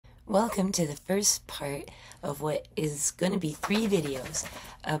Welcome to the first part of what is going to be 3 videos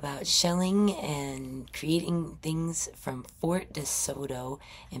about shelling and creating things from Fort Desoto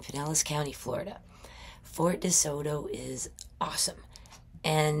in Pinellas County, Florida. Fort Desoto is awesome,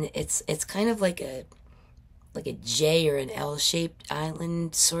 and it's kind of like a J or an L-shaped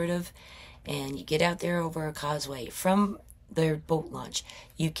island, sort of, and you get out there over a causeway. From their boat launch,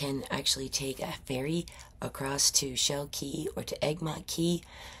 you can actually take a ferry across to Shell Key or to Egmont Key.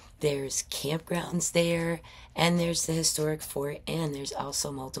 There's campgrounds there, and there's the historic fort, and there's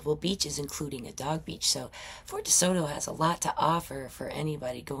also multiple beaches, including a dog beach. So Fort Desoto has a lot to offer for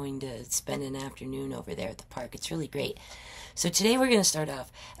anybody going to spend an afternoon over there at the park. It's really great. So today we're going to start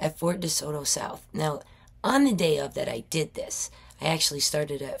off at Fort Desoto South. Now, on the day of that I did this, I actually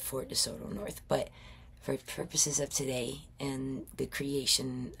started at Fort Desoto North, but for purposes of today and the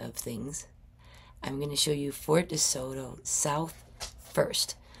creation of things, I'm going to show you Fort Desoto South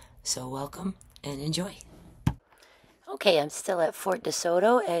first. So welcome and enjoy. Okay, I'm still at Fort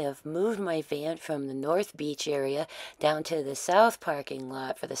Desoto. I have moved my van from the North Beach area down to the South parking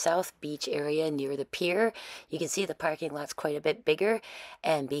lot for the South Beach area near the pier. You can see the parking lot's quite a bit bigger,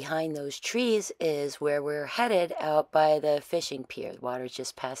 and behind those trees is where we're headed out by the fishing pier. The water's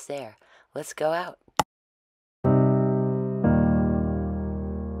just past there. Let's go out.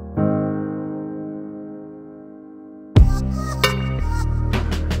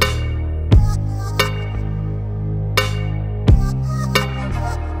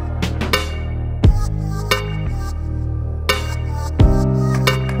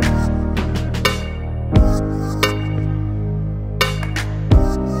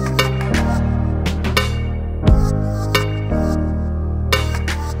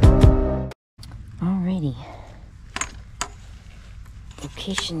 Alrighty,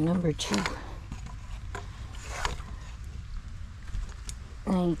 location number 2.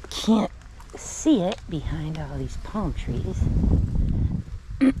 I can't see it behind all these palm trees,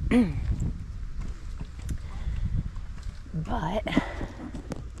 but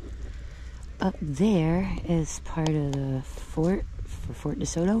up there is part of the fort for Fort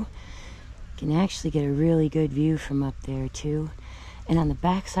Desoto. You can actually get a really good view from up there too. And on the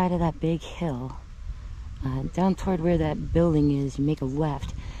back side of that big hill, down toward where that building is, you make a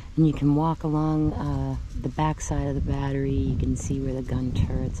left and you can walk along the back side of the battery. You can see where the gun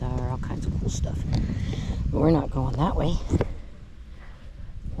turrets are, all kinds of cool stuff. But we're not going that way.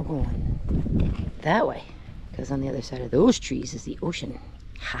 We're going that way, because on the other side of those trees is the ocean.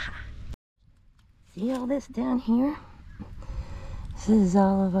 Haha. See all this down here? This is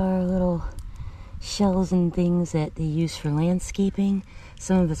all of our little shells and things that they use for landscaping.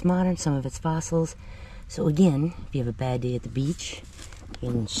 Some of it's modern, some of it's fossils. So again, if you have a bad day at the beach, you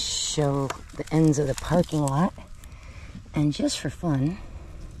can show the ends of the parking lot. And just for fun,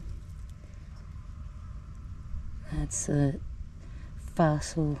 that's a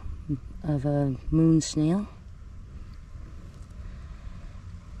fossil of a moon snail.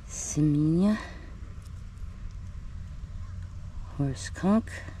 Siminia. Horse conch.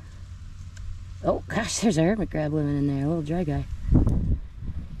 Oh gosh, there's a hermit crab living in there, a little dry guy.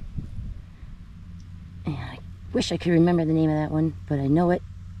 And I wish I could remember the name of that one, but I know it.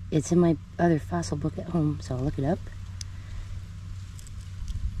 It's in my other fossil book at home, so I'll look it up.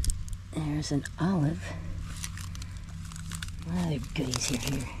 There's an olive. What other goodies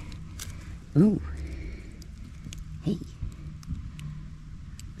here? Ooh. Hey.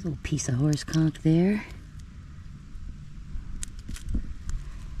 Little piece of horse conch there.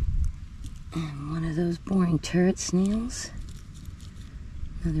 And one of those boring turret snails.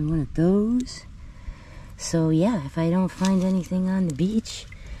 Another one of those. So yeah, if I don't find anything on the beach,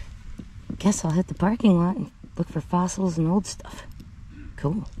 I guess I'll hit the parking lot and look for fossils and old stuff.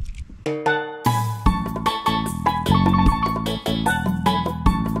 Cool.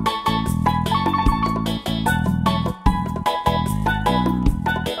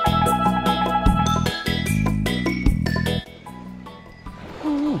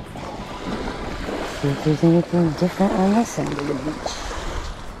 See if there's anything different on this end of the beach.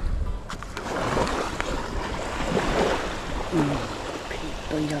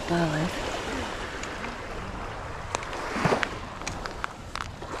 Pretty beat up olive.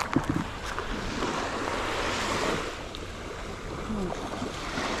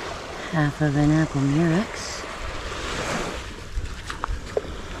 Half of an apple murex.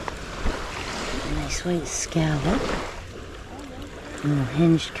 A nice white scallop. A little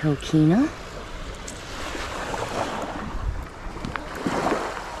hinged coquina.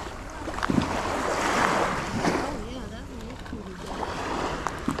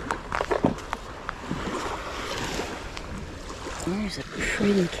 There's a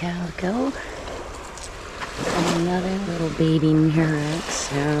pretty calico. Another little baby murex,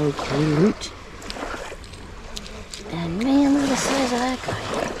 so cute. And man, look at the size of that guy.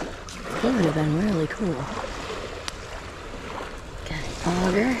 He would have been really cool. Got an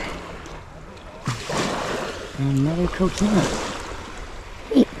auger. And another coquina.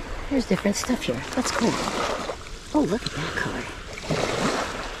 Neat. There's different stuff here. That's cool. Oh, look at that color.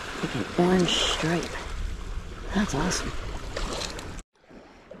 Like an orange stripe. That's awesome.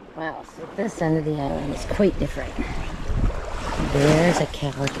 Wow, so this end of the island is quite different. There's a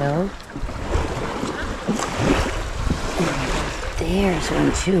calico. And there's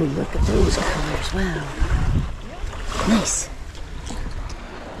one too. Look at those colors. Wow. Nice.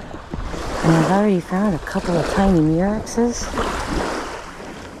 And I've already found a couple of tiny murexes.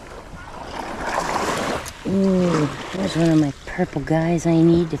 Ooh, there's one of my purple guys I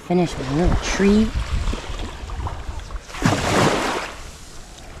need to finish my little tree.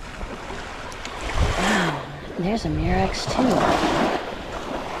 Wow, there's a murex too.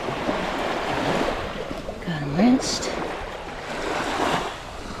 Got him rinsed.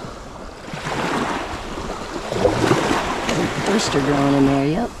 Oyster growing in there,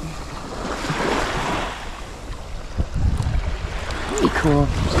 yep. Pretty cool.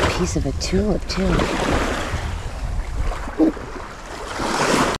 There's a piece of a tulip too.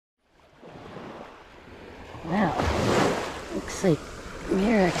 Wow. Looks like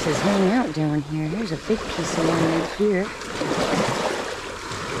murex is hanging out down here. Here's a big piece of one right here.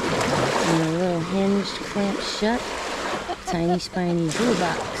 And a little hinged, clamped shut, tiny spiny blue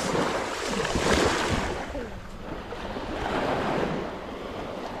box.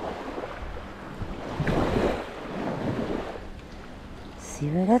 See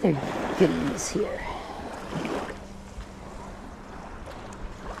what other goodies here.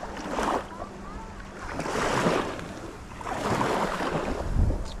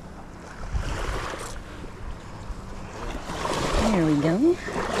 There we go.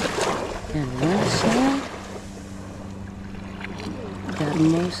 Got one snail. Got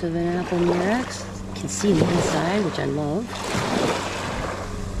most of an apple murex. You can see the inside, which I love.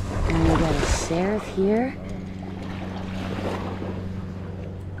 And we got a seraph here.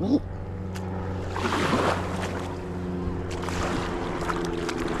 Neat.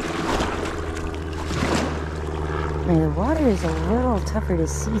 Now the water is a little tougher to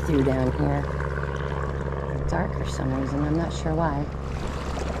see through down here. It's dark for some reason, I'm not sure why.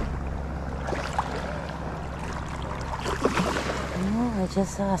 Oh, I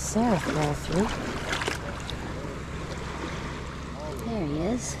just saw a seraph roll through. There he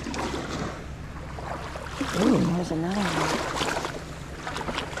is. Ooh, there's another one.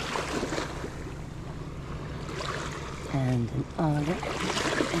 And an auger,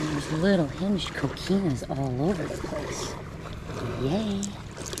 and there's little hinged coquinas all over the place. Yay!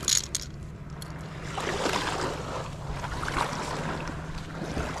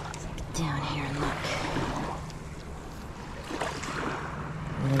 Let's get down here and look.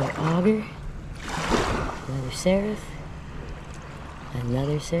 Another auger, another seraph,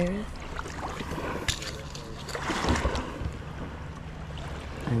 another seraph,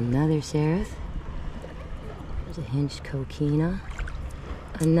 another seraph. There's a hinged coquina,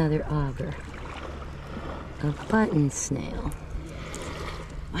 another auger, a button snail.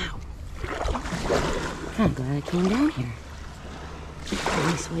 Wow. I'm glad I came down here. A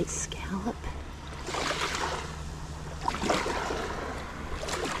nice white scallop.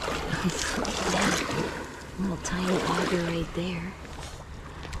 Look at that little tiny auger right there.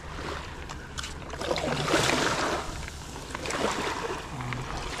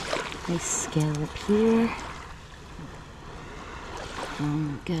 Nice scallop here.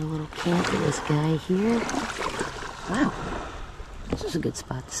 Got a little camp for this guy here. Wow, this is a good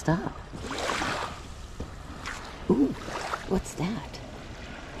spot to stop. Ooh, what's that?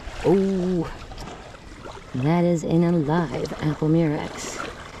 Oh, that is an alive apple murex.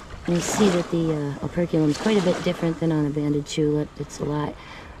 And you see that the operculum is quite a bit different than on a banded tulip. It's a lot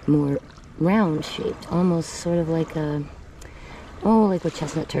more round shaped, almost sort of like a, like what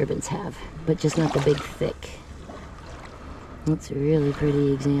chestnut turbans have, but just not the big thick. That's a really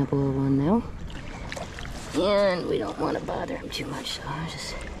pretty example of one though. And we don't want to bother him too much, so I'll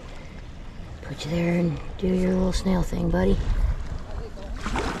just put you there and do your little snail thing, buddy.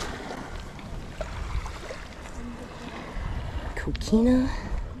 Coquina.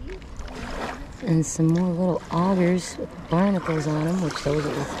 And some more little augers with barnacles on them, which those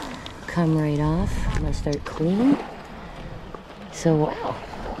will come right off when I start cleaning. So wow,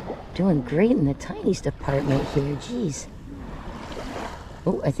 doing great in the tinies department here, jeez.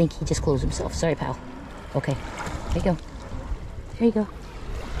 Oh, I think he just closed himself. Sorry, pal. Okay, there you go. There you go.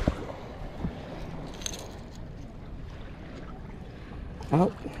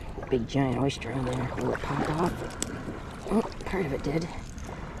 Oh, big giant oyster on there. Will it pop off? Oh, part of it did.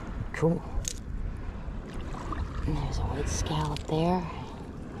 Cool. And there's a white scallop there.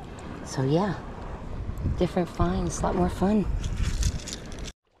 So yeah, different finds, a lot more fun.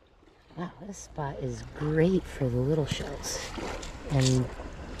 Wow, this spot is great for the little shells. And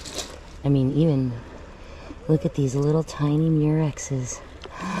I mean, even look at these little tiny murexes.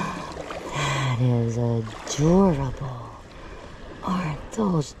 That is adorable. Aren't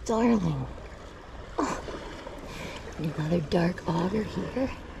those darling? Oh, another dark auger here.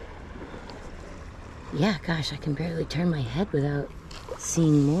 Yeah, gosh, I can barely turn my head without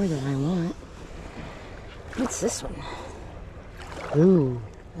seeing more than I want. What's this one? Ooh,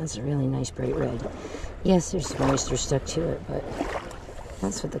 that's a really nice bright red. Yes, there's some moisture stuck to it, but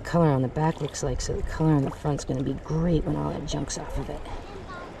that's what the color on the back looks like, so the color on the front's going to be great when all that junk's off of it.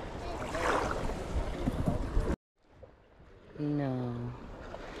 No.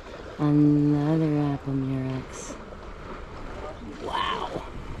 Another apple murex. Wow.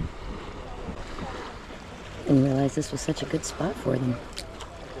 Didn't realize this was such a good spot for them.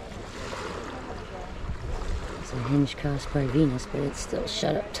 It's a hinged crossbar Venus, but it's still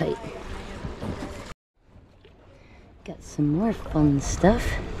shut up tight. Got some more fun stuff.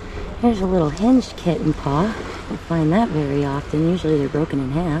 Here's a little hinged kitten paw. You don't find that very often. Usually they're broken in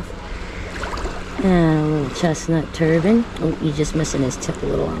half. And a little chestnut turban. Oh, you're just missing his tip a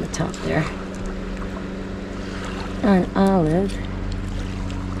little on the top there. An olive.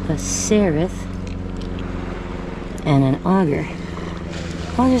 A seraph. And an auger.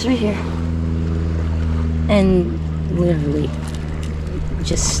 All just right here. And literally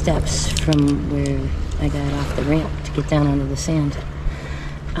just steps from where I got off the ramp to get down onto the sand.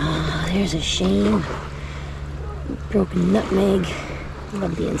 Ah, there's a shame. Broken nutmeg.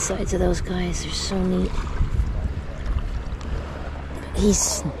 Love the insides of those guys. They're so neat.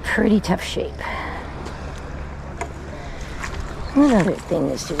 He's in pretty tough shape. What other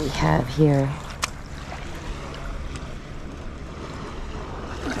things do we have here?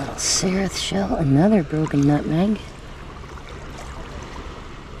 A little seraph shell. Another broken nutmeg.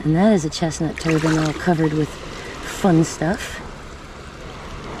 And that is a chestnut turban all covered with fun stuff.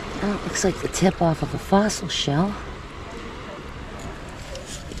 Oh, it looks like the tip off of a fossil shell.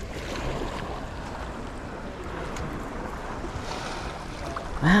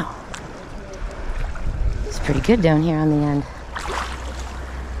 Wow. It's pretty good down here on the end.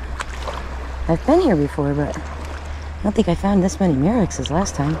 I've been here before, but I don't think I found this many murexes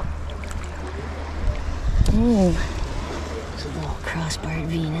last time. Oh, there's a little crossbarred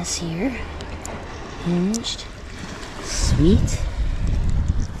Venus here. Hinged. Sweet.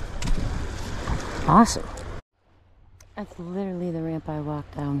 Awesome. That's literally the ramp I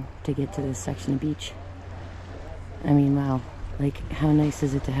walked down to get to this section of beach. I mean, wow. Like, how nice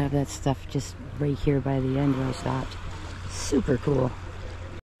is it to have that stuff just right here by the end where I stopped? Super cool.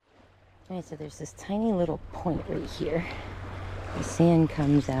 Alright, so there's this tiny little point right here. The sand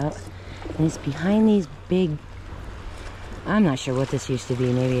comes out, and it's behind these big... I'm not sure what this used to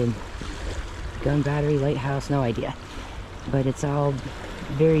be. Maybe a gun battery, lighthouse, no idea. But it's all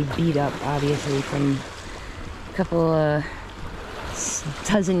very beat up, obviously, from a couple,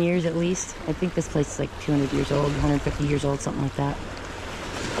 dozen years at least. I think this place is like 200 years old, 150 years old, something like that.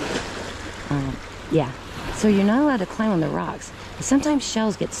 Yeah, so you're not allowed to climb on the rocks. But sometimes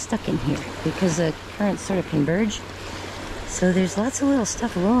shells get stuck in here because the currents sort of converge. So there's lots of little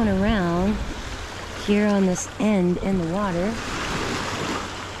stuff rolling around here on this end in the water.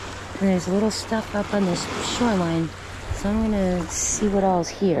 And there's little stuff up on this shoreline. So I'm gonna see what all's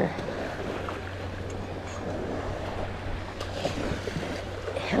here.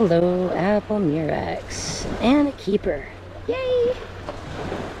 Hello, apple murex. And a keeper. Yay!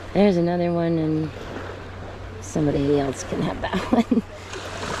 There's another one, and somebody else can have that one.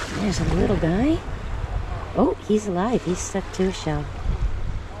 There's a little guy. Oh, he's alive. He's stuck to a shell.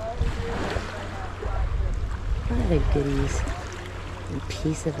 What other goodies? A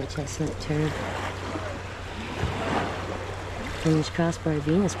piece of a chestnut turd. And this crossbar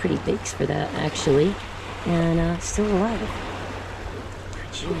Venus, pretty big for that, actually. And still alive.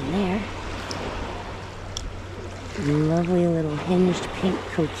 Put you in there. Lovely little hinged pink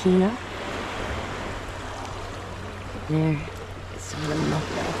coquina. There. Some of the muck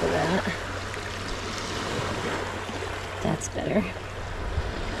off of that. That's better.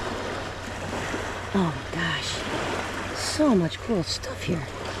 Oh my gosh. So much cool stuff here.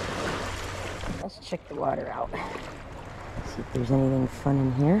 Let's check the water out. See if there's anything fun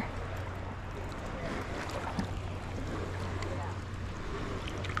in here.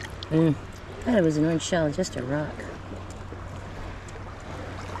 Thought it was an orange shell, just a rock.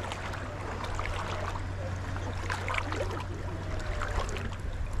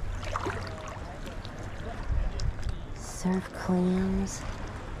 Surf clams.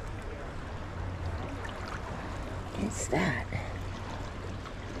 What's that?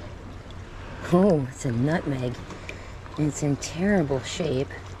 Oh, it's a nutmeg. It's in terrible shape.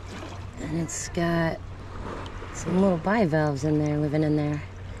 And it's got some little bivalves in there, living in there.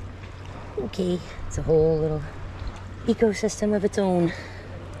 Okay, it's a whole little ecosystem of its own.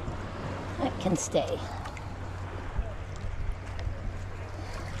 That can stay.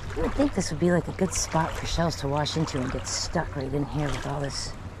 I would think this would be like a good spot for shells to wash into and get stuck right in here with all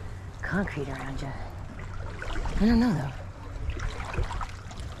this concrete around you. I don't know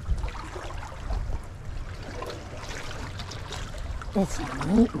though. It's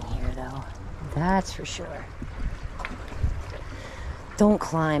neat in here though, that's for sure. Don't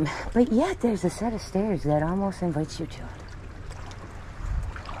climb, but yet there's a set of stairs that almost invites you to.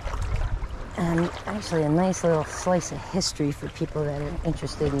 And actually a nice little slice of history for people that are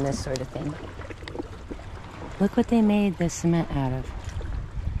interested in this sort of thing. Look what they made this cement out of.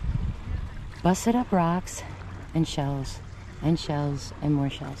 Busted up rocks and shells and shells and more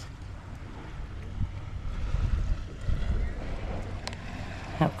shells.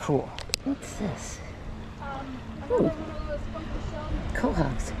 How cool. What's this? Ooh.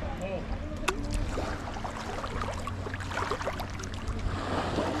 Quahogs.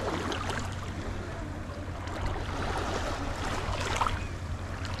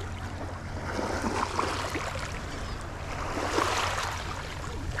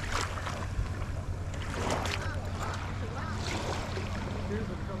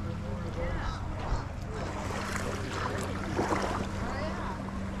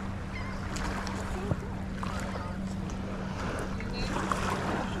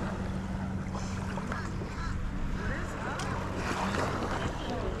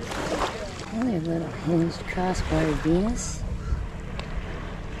 Another little hinged crossbar Venus.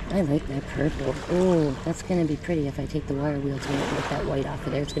 I like that purple. Oh, that's gonna be pretty if I take the wire wheel to it and get that white off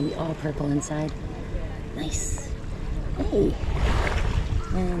of there. It's gonna be all purple inside. Nice. Hey.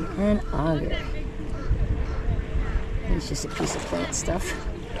 And an auger. It's just a piece of plant stuff.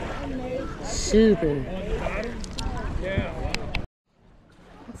 Super.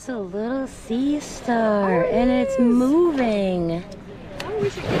 It's a little sea star and it's moving.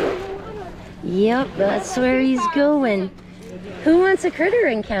 Yep, that's where he's going. Who wants a critter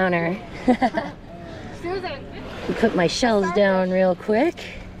encounter? Put my shells down real quick.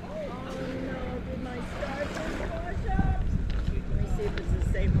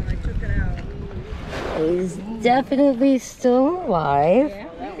 He's definitely still alive.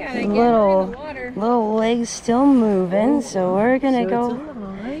 Little legs still moving, so we're gonna go.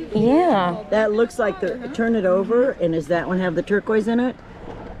 Yeah. That looks like turn it over, and does that one have the turquoise in it?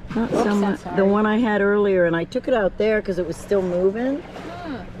 Not so much. The one I had earlier, and I took it out there because it was still moving.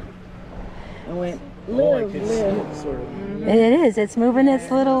 I went, live. It is. It's moving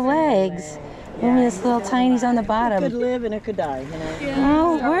its little legs. Moving its little tinies on the bottom. It could live and it could die, you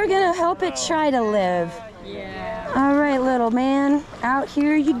know? Well, we're going to help it try to live. Yeah. All right, little man. Out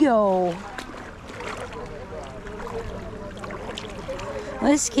here you go.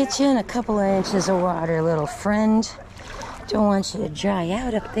 Let's get you in a couple of inches of water, little friend. Don't want you to dry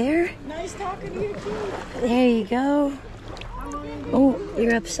out up there. Nice talking to you, too. There you go. Oh,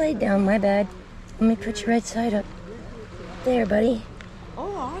 you're upside down, my bad. Let me put you right side up. There, buddy.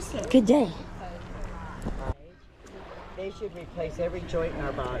 Oh, awesome. Good day. They should replace every joint in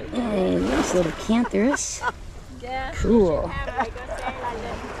our body. Hey, nice little cantharus. Yeah. Cool.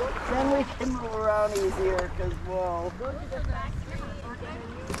 Then we can move around easier, because, well...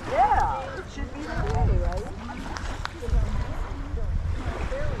 Yeah, it should be that way, right?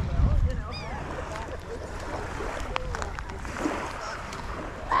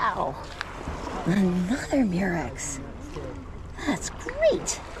 Wow. Another Murex. That's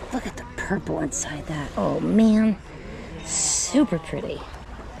great. Look at the purple inside that. Oh, man. Super pretty.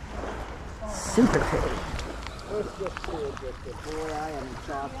 Super pretty. It's just too addictive. Boy, I am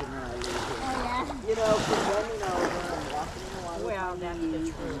exhausted when I leave here. You know, from running over and walking in the water. Well, that's the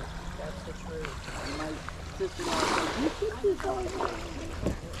truth. That's the truth. And my sister-in-law said, you keep this going.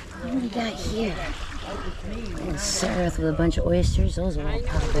 What do we got here? And Sarah with a bunch of oysters. Those will all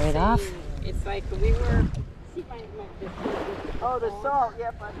pop right off. It's like we were. Oh, the salt.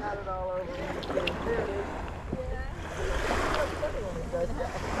 Yep, I got it all over. There it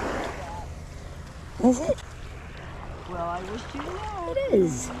is. Is it? Well, I wish you knew. It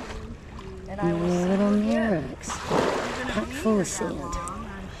is. And I was Little Murex. Packed full of sand.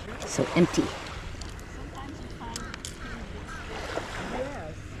 So empty.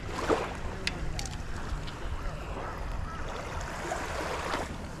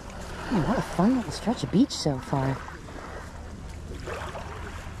 Oh, what a fun little stretch of beach so far.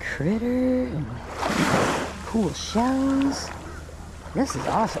 critter and cool shells. This is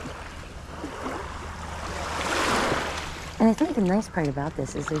awesome. And I think the nice part about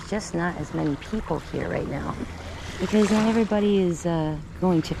this is there's just not as many people here right now, because not everybody is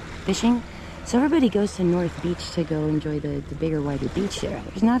going to fishing. So everybody goes to North Beach to go enjoy the bigger, wider beach there.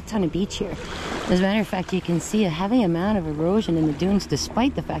 There's not a ton of beach here. As a matter of fact, you can see a heavy amount of erosion in the dunes,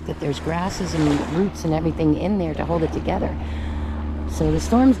 despite the fact that there's grasses and roots and everything in there to hold it together. So the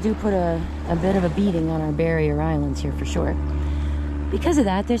storms do put a bit of a beating on our barrier islands here for sure. Because of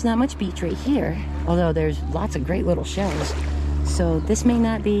that, there's not much beach right here, although there's lots of great little shells. So this may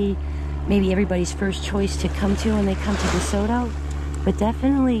not be maybe everybody's first choice to come to when they come to DeSoto, but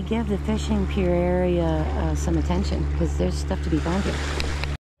definitely give the fishing pier area some attention, because there's stuff to be found here.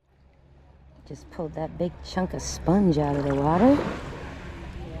 Just pulled that big chunk of sponge out of the water.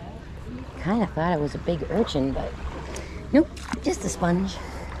 Kind of thought it was a big urchin, but nope, just a sponge.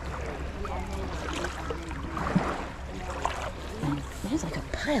 And there's like a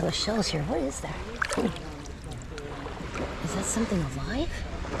pile of shells here. What is that? Oh. Is that something alive?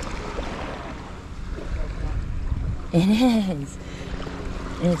 It is.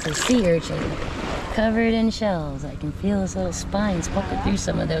 It's a sea urchin covered in shells. I can feel his little spines poking through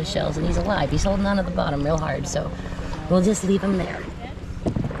some of those shells, and he's alive. He's holding on to the bottom real hard, so we'll just leave him there.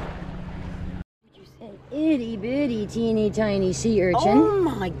 An itty bitty teeny tiny sea urchin. Oh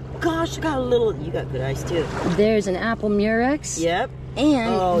my gosh, you got a little, you got good eyes too. There's an apple murex. Yep.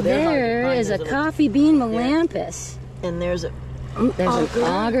 And there is a coffee bean melampus. And there's a, there's an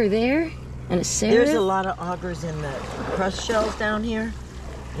auger there. And a seraph. There's a lot of augers in the crust shells down here.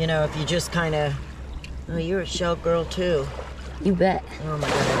 You know, if you just kind of, oh, you're a shell girl too. You bet. Oh my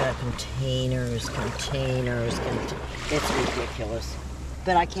God, I got containers. It's ridiculous.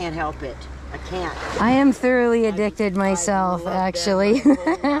 But I can't help it. I can't. I am thoroughly addicted myself, actually. My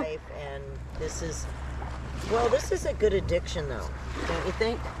whole life, and this is, well, this is a good addiction though, don't you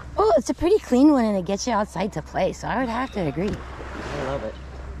think? Oh, it's a pretty clean one, and it gets you outside to play, so I would have to agree. I love it.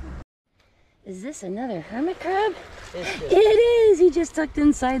 Is this another hermit crab? It is! He just tucked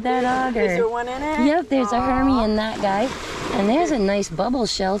inside that auger. Is there one in it? Yep, there's a hermie in that guy. And there's a nice bubble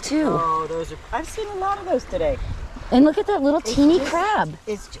shell, too. Oh, those are, I've seen a lot of those today. And look at that little teeny crab.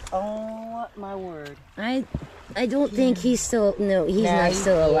 It's just, oh my word. I don't think he's still, no, he's not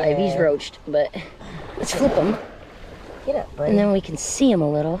still alive. He's roached, but let's flip him. Get up, buddy. And then we can see him a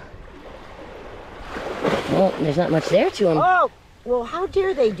little. Well, there's not much there to him. Oh! Well, how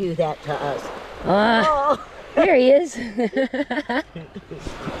dare they do that to us? Oh, there he is.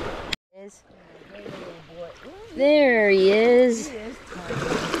 There he is.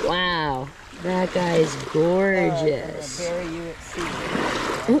 Wow, that guy's gorgeous.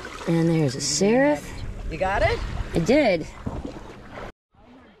 And there's a seraph. You got it? I did.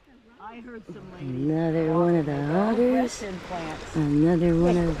 I heard some Another one of the augers. Another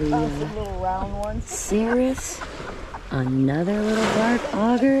one of the little round ones. seraphs. Another little bark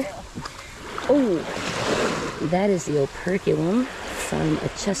auger. Oh, that is the operculum from a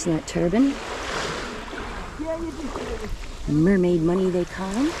chestnut turban. Mermaid money, they call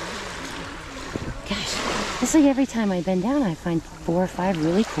them. Gosh, it's like every time I bend down, I find 4 or 5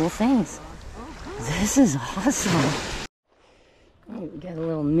 really cool things. This is awesome. Oh, we got a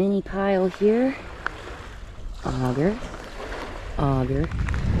little mini pile here. Auger, auger,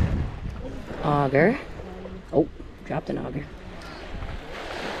 auger. Oh, dropped an auger.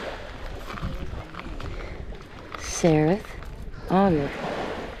 Seraph, auger,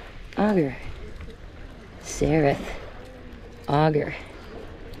 auger, seraph, auger,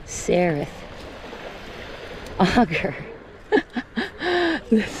 seraph, auger.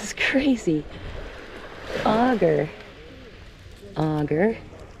 This is crazy. Auger, auger,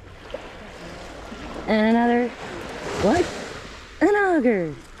 and another, what? An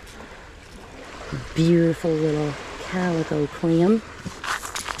auger. Beautiful little calico clam.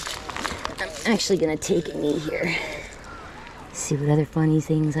 I'm actually gonna take a knee here. See what other funny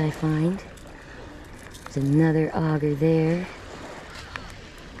things I find. There's another auger there.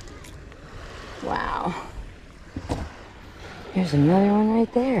 Wow. There's another one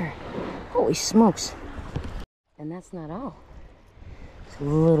right there. Holy smokes. And that's not all. It's a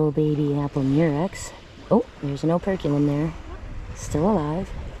little baby apple murex. Oh, there's an operculum there. Still alive.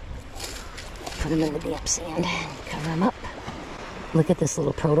 Put him in the damp sand and cover him up. Look at this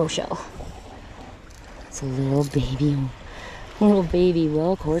little proto shell. It's a little baby,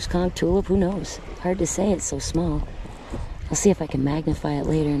 well, coarse conch tulip, who knows? Hard to say, it's so small. I'll see if I can magnify it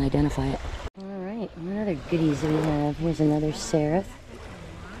later and identify it. All right, what other goodies do we have? Here's another seraph.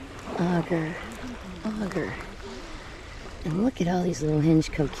 Auger, auger. And look at all these little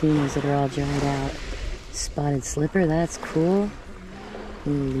hinged coquinas that are all dried out. Spotted slipper, that's cool.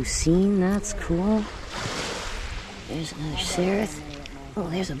 Lucine, that's cool. There's another seraph. Oh,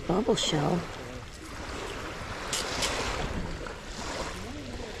 there's a bubble shell.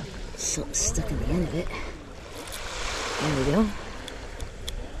 Something stuck in the end of it. There we go.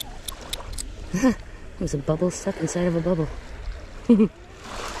 There's a bubble stuck inside of a bubble.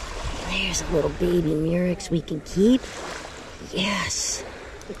 There's a little baby murex we can keep. Yes.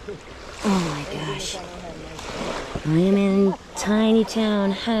 Oh my gosh. I am in tiny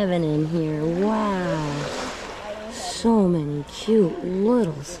town heaven in here. Wow. So many cute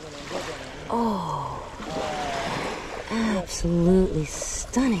littles. Oh. Absolutely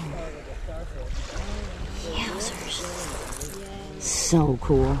stunning. Yowzers. So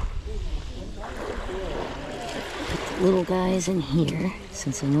cool. Put the little guys in here,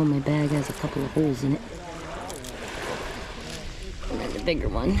 since I know my bag has a couple of holes in it. And then the bigger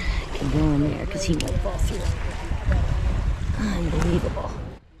one can go in there because he won't fall through. Unbelievable.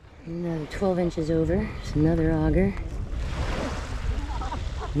 Another 12 inches over. It's another auger.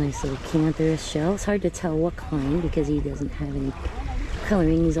 Nice little cantharus shell. It's hard to tell what kind because he doesn't have any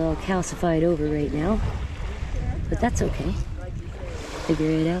coloring. He's all calcified over right now. But that's okay. Figure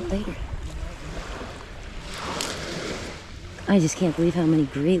it out later. I just can't believe how many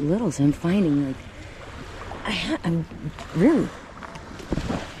great littles I'm finding. Like, I'm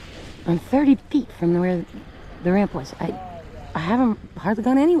 30 feet from where the ramp was. I haven't hardly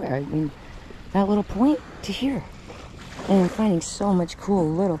gone anywhere. I mean, that little point to here. And I'm finding so much cool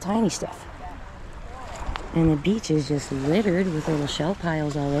little tiny stuff. And the beach is just littered with little shell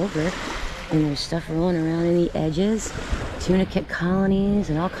piles all over. And there's stuff rolling around in the edges. Tunicate colonies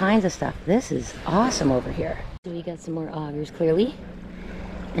and all kinds of stuff. This is awesome over here. So we got some more augers, clearly.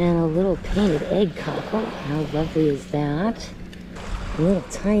 And a little painted egg cockle. How lovely is that? A little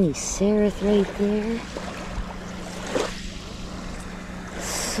tiny seraph right there.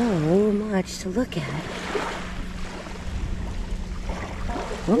 So much to look at.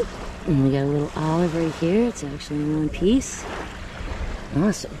 Oh, and we got a little olive right here. It's actually in one piece.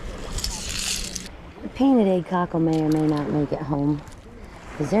 Awesome. The painted egg cockle may or may not make it home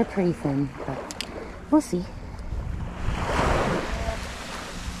because they're pretty thin, but we'll see.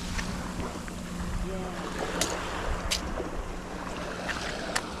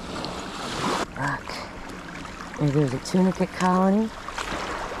 Rock. And there's a tunicate colony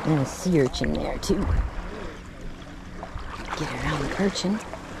and a sea urchin there too. Get around the urchin.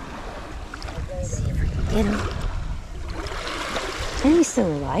 See if we can get him. And he's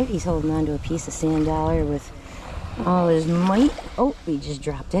still alive. He's holding on to a piece of sand dollar with all his might. Oh, he just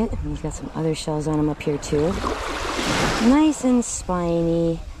dropped it. And he's got some other shells on him up here too. Nice and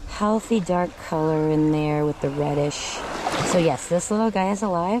spiny. Healthy dark color in there with the reddish. So yes, this little guy is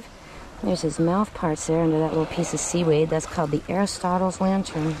alive. There's his mouth parts there under that little piece of seaweed. That's called the Aristotle's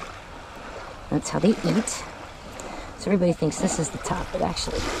lantern. That's how they eat. So everybody thinks this is the top, but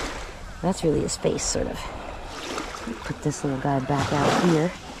actually, that's really his face, sort of. Put this little guy back out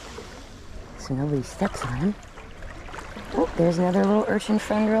here so nobody steps on him. Oh, there's another little urchin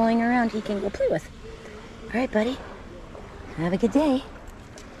friend rolling around he can go play with. All right, buddy. Have a good day.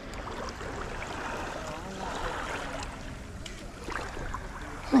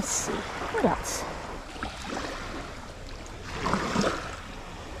 Let's see, what else?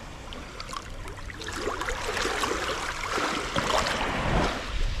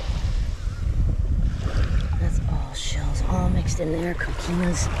 That's all shells, all mixed in there,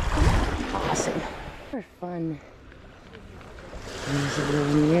 coquinas. Awesome. For fun. There's a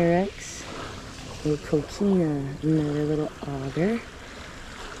little murex, a little coquina, another little auger,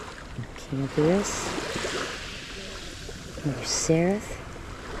 cantharus, another seraph.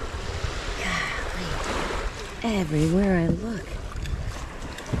 Everywhere I look.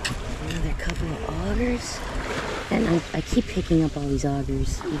 Another couple of augers. And I keep picking up all these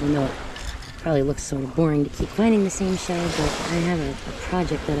augers, even though it probably looks sort of boring to keep finding the same shell, but I have a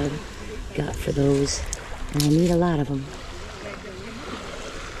project that I've got for those, and I need a lot of them.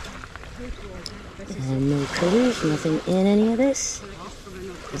 And no critters, nothing in any of this.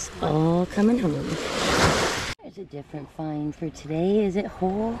 It's all coming home. There's a different find for today. Is it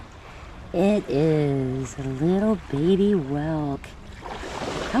whole? It is a little baby whelk.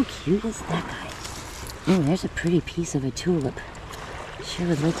 How cute is that guy? Oh, there's a pretty piece of a tulip. Sure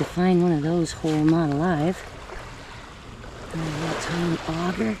would like to find one of those whole, not alive. And a little tiny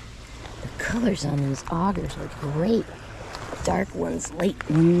auger. The colors on those augers are great. Dark ones, light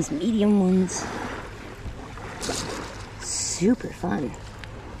ones, medium ones. Super fun.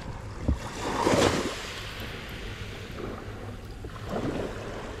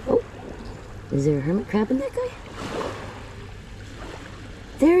 Is there a hermit crab in that guy?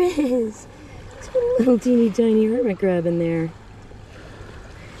 There is! There's a little teeny tiny hermit crab in there.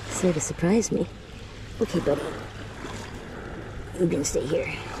 Sort of surprised me. Okay, buddy. You can stay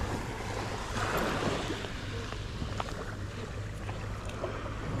here.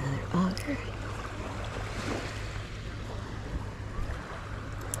 Another auger.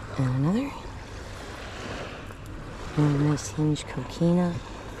 And another. And a nice hinged coquina.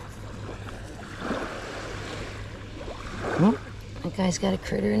 Oh, that guy's got a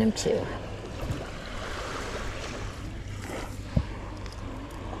critter in him too.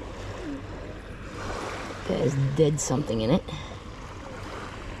 Guy's dead something in it.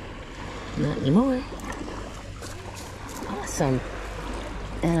 Not anymore. Awesome.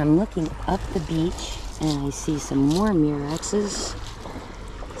 And I'm looking up the beach and I see some more Mirexes.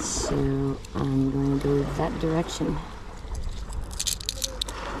 So I'm going to go that direction.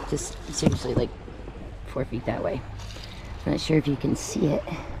 Just seriously like 4 feet that way. Not sure if you can see it,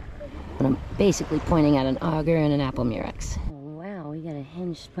 but I'm basically pointing at an auger and an apple Mirex. Oh, wow, we got a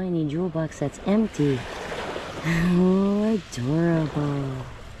hinged spiny jewel box that's empty. Oh, adorable.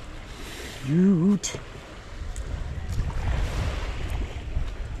 Cute.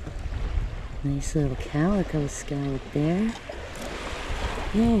 Nice little calico scallop there.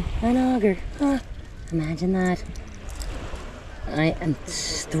 Oh, an auger. Huh. Imagine that. I am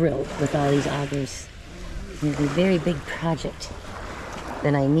thrilled with all these augers. It's a very big project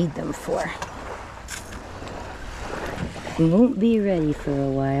that I need them for. It won't be ready for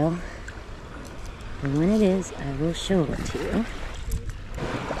a while. And when it is, I will show it to you.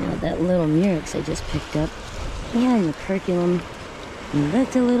 Now that little Murex I just picked up, he had an operculum and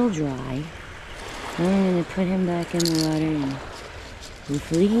looked a little dry. I'm going to put him back in the water and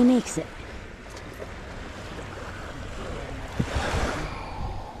hopefully he makes it.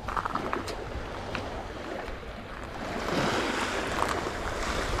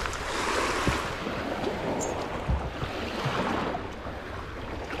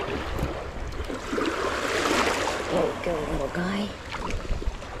 Go, little guy.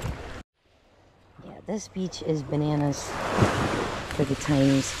 Yeah, this beach is bananas for the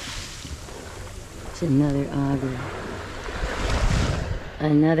tinies. It's another auger.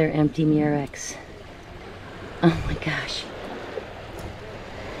 Another empty Murex. Oh my gosh.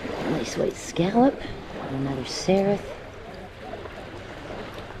 Nice white scallop. Another seraph.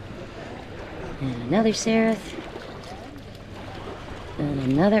 And another seraph. And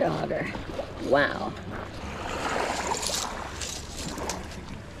another auger. Wow.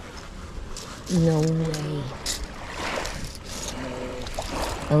 No way.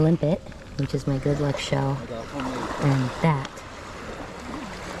 A limpet, which is my good luck shell, and that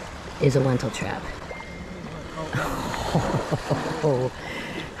is a Wentletrap. Oh,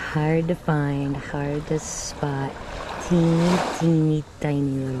 hard to find, hard to spot. Teeny, teeny,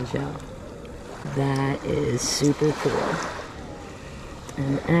 tiny little shell. That is super cool.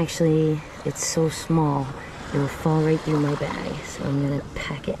 And actually, it's so small, it will fall right through my bag, so I'm gonna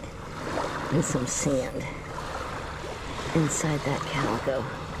pack it and some sand inside that calico.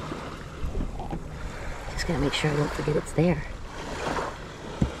 Just gotta make sure I don't forget it's there.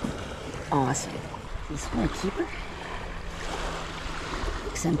 Awesome. Is this one a keeper?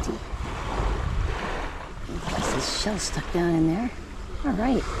 Looks empty. There's this shell stuck down in there.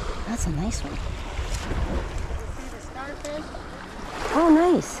 Alright, that's a nice one. See the starfish? Oh,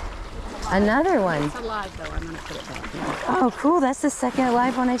 nice. Another one. It's alive though, I'm gonna put it back in. Oh, cool. That's the second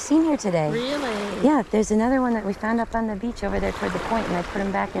live one I've seen here today. Really? Yeah, there's another one that we found up on the beach over there toward the point, and I put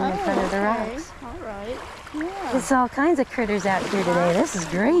him back in front of the rocks. Alright. Yeah. There's all kinds of critters out here today. This is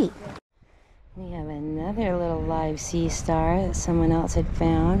great. We have another little live sea star that someone else had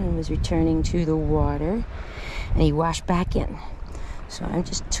found and was returning to the water, and he washed back in. So I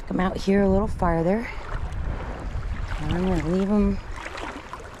just took him out here a little farther. And I'm going to leave him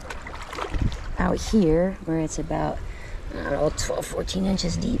out here where it's about, I don't know, 12, 14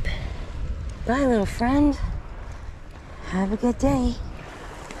 inches deep. Bye, little friend. Have a good day.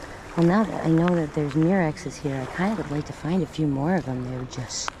 Well, now that I know that there's Mirexes here, I kind of would like to find a few more of them. They're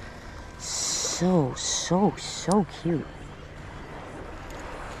just so, so, so cute.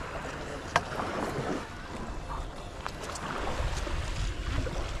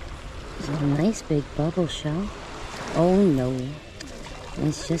 There's a nice big bubble shell. Oh no,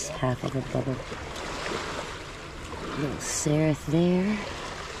 it's just half of a bubble. Little seraph there.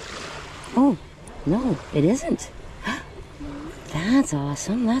 Oh, no, it isn't. That's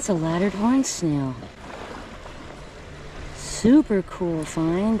awesome. That's a laddered horn snail. Super cool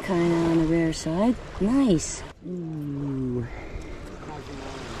find, kind of on the rare side. Nice. Ooh.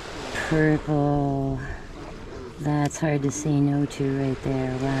 purple. That's hard to say no to right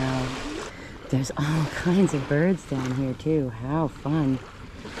there. Wow. There's all kinds of birds down here too. How fun.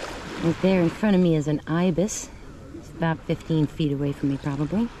 Right there in front of me is an ibis. It's about 15 feet away from me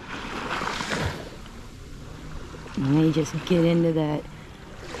probably. And they just get into that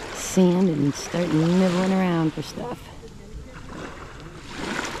sand and start nibbling around for stuff.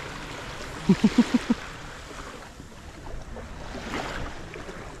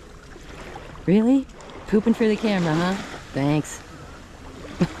 Really? Pooping for the camera, huh? Thanks.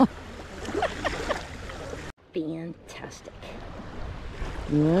 Fantastic.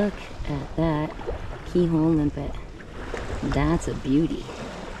 Look at that keyhole limpet. That's a beauty.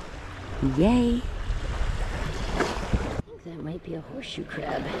 Yay! I think that might be a horseshoe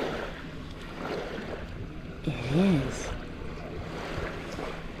crab. It is.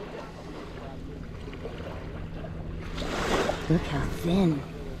 Look how thin.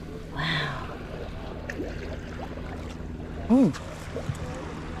 Wow. Oh,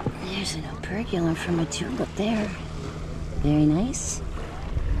 there's an operculum from a tulip there. Very nice.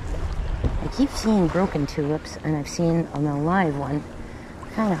 I keep seeing broken tulips, and I've seen an alive one.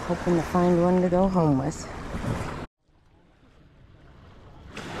 Kind of hoping to find one to go home with.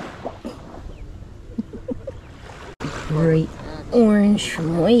 Bright orange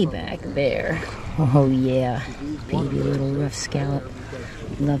from way back there. Oh yeah, baby little rough scallop.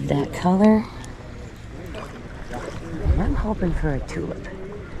 Love that color. I'm hoping for a tulip.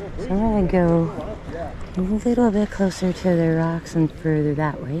 So I'm gonna go a little bit closer to the rocks and further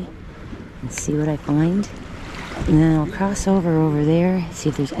that way and see what I find. And then I'll cross over there, see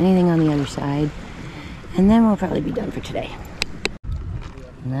if there's anything on the other side. And then we'll probably be done for today.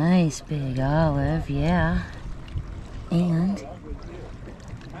 Nice big olive, yeah. And,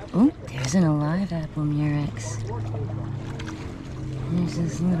 oh, there's an alive apple murex. There's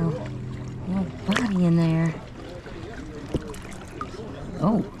this little body in there.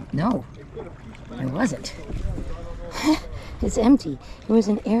 Oh, no, there wasn't. It's empty. There was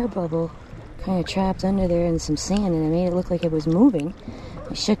an air bubble kind of trapped under there in some sand, and it made it look like it was moving.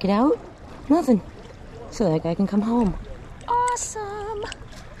 I shook it out, nothing. So that guy can come home. Awesome!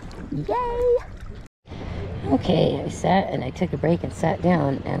 Yay! Okay, I sat and I took a break and sat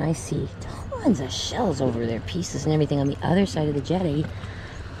down, and I see tons of shells over there, pieces and everything on the other side of the jetty.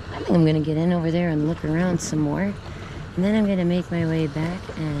 I think I'm gonna get in over there and look around some more, and then I'm gonna make my way back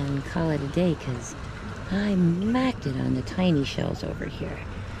and call it a day, because I macked it on the tiny shells over here.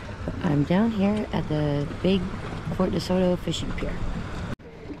 But I'm down here at the big Fort Desoto fishing pier.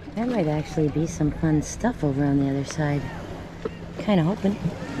 There might actually be some fun stuff over on the other side. Kind of hoping.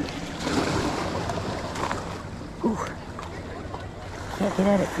 Ooh. Can't get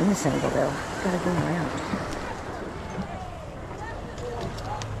at it from this angle though. Gotta go around.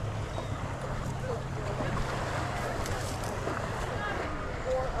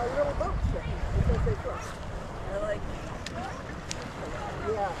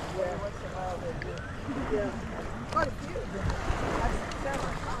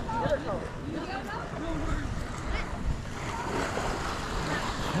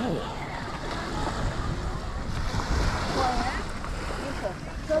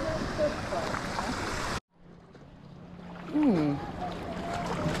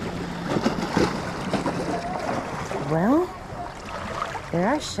 Well, there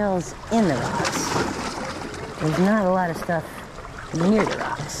are shells in the rocks. There's not a lot of stuff near the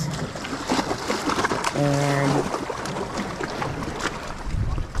rocks. And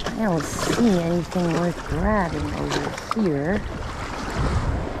I don't see anything worth grabbing over here.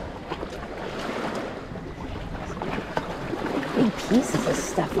 Big pieces of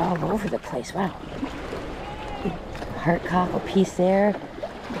stuff all over the place. Wow. Big heart cockle piece there.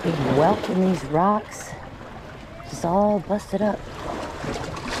 Big welt in these rocks. Just all busted up.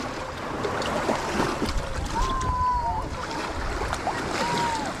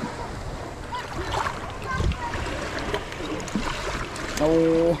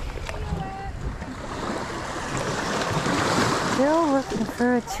 Oh. Still looking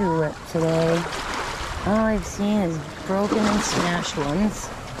for a tulip today. All I've seen is broken and smashed ones.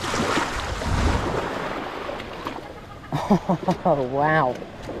 Oh, wow.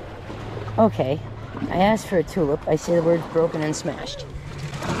 Okay, I asked for a tulip. I say the words broken and smashed.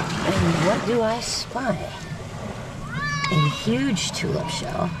 And what do I spy? A huge tulip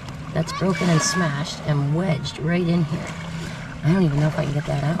shell that's broken and smashed and wedged right in here. I don't even know if I can get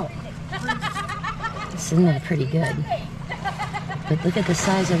that out. This isn't pretty good. But look at the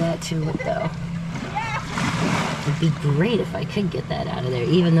size of that tulip though. It'd be great if I could get that out of there.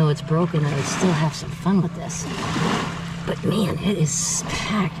 Even though it's broken, I would still have some fun with this. But man, it is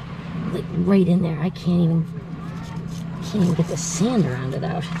packed like right in there. I can't even get the sand around it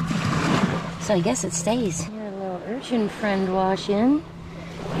out. So I guess it stays. Here, a little urchin friend wash in.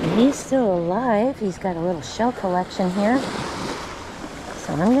 He's still alive. He's got a little shell collection here.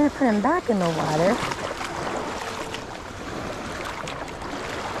 So I'm gonna put him back in the water.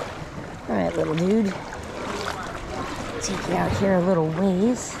 All right, little dude. Take you out here a little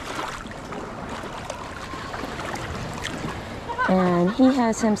ways. And he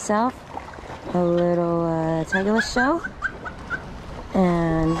has himself a little Tegulus shell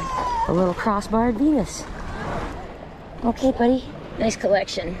and a little crossbarred Venus. Okay, buddy. Nice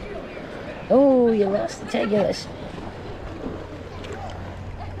collection. Oh, you lost the Tegulus.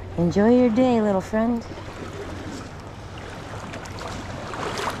 Enjoy your day, little friend.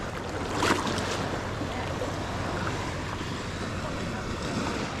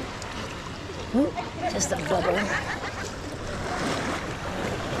 Ooh, just a bubble.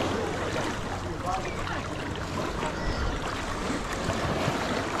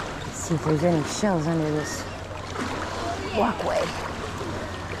 Let's see if there's any shells under this walkway.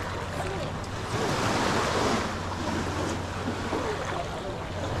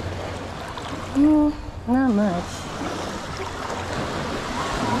 Not much.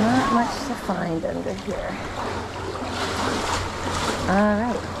 Not much to find under here.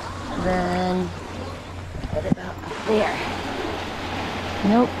 Alright, then what about up there?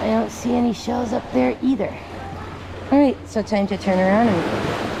 Nope, I don't see any shells up there either. Alright, so time to turn around and...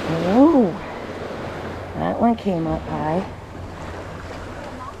 Whoa! That one came up high.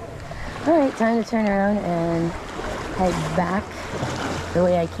 Alright, time to turn around and head back the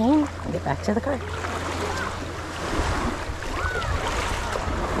way I came and get back to the car.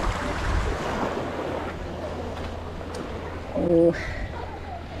 Oh,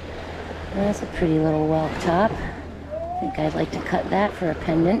 that's a pretty little whelk top. I think I'd like to cut that for a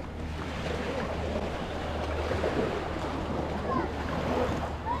pendant.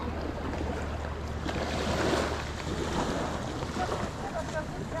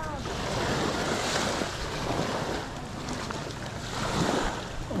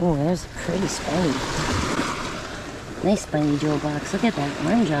 Oh, there's a pretty spiny. Nice spiny jewel box. Look at that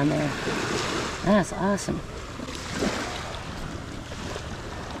orange on there. That's awesome.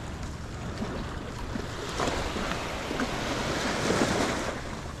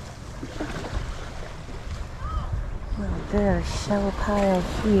 A little bit of a shell pile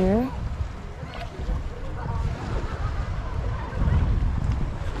here.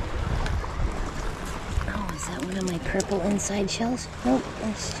 One of my purple inside shells. Nope,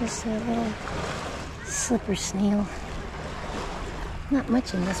 it's just a little slipper snail. Not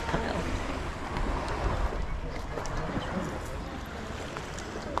much in this pile.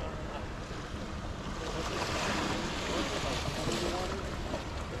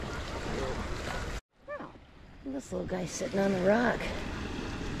 Oh, this little guy's sitting on the rock.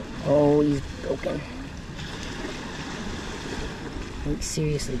 Oh, he's broken. He's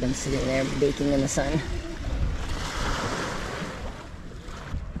seriously been sitting there baking in the sun.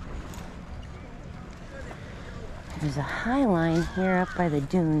 There's a high line here up by the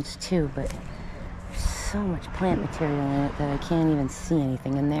dunes too, but there's so much plant material in it that I can't even see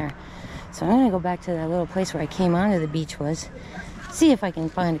anything in there. So I'm gonna go back to that little place where I came onto the beach was, see if I can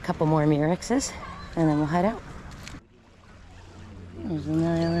find a couple more Murexes, and then we'll head out. There's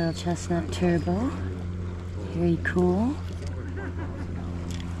another little chestnut turbo. Very cool.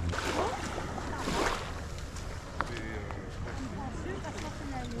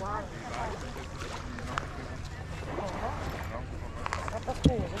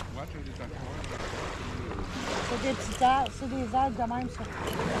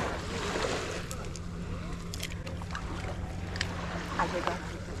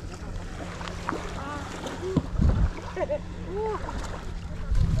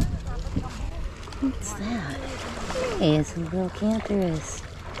 What's that? Hey, it's a little cantharus.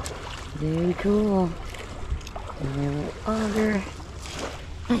 Very cool. And a little auger.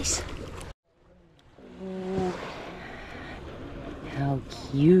 Nice. Oh, how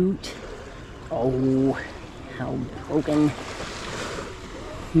cute. Oh, how broken.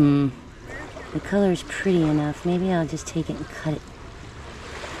 The color's pretty enough. Maybe I'll just take it and cut it.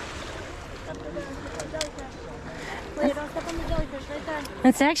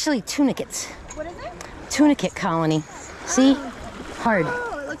 It's actually tunicates. What is it? Tunicate colony. See? Hard.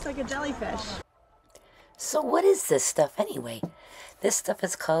 Oh, it looks like a jellyfish. So what is this stuff anyway? This stuff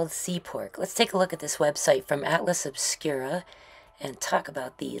is called sea pork. Let's take a look at this website from Atlas Obscura and talk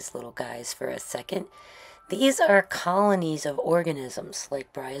about these little guys for a second. These are colonies of organisms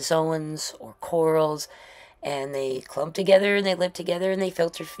like bryozoans or corals, and they clump together and they live together and they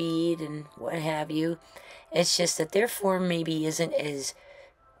filter feed and what have you. It's just that their form maybe isn't as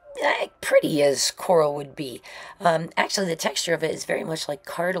pretty as coral would be. Actually, the texture of it is very much like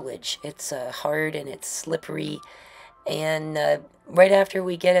cartilage. It's hard and it's slippery. And right after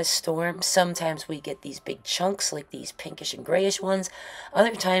we get a storm, sometimes we get these big chunks like these pinkish and grayish ones.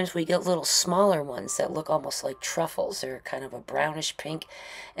 Other times we get little smaller ones that look almost like truffles. They're kind of a brownish pink,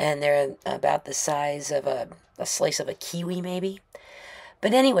 and they're about the size of a slice of a kiwi maybe.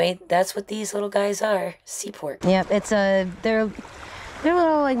 But anyway, that's what these little guys are, sea pork. Yep, it's they're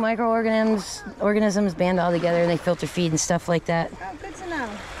little like microorganisms band all together, and they filter feed and stuff like that. Oh, good to know.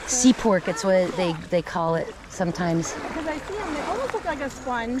 Sea pork, it's what they call it sometimes. Because I see them, they almost look like a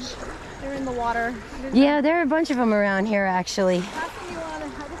sponge. They're in the water. Yeah, there are a bunch of them around here actually. How come you want to,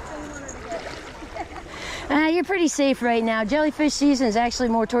 how does you want to get? You're pretty safe right now. Jellyfish season is actually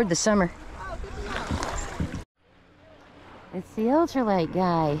more toward the summer. Oh, good to know. It's the ultralight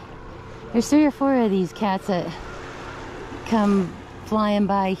guy. There's 3 or 4 of these cats that come flying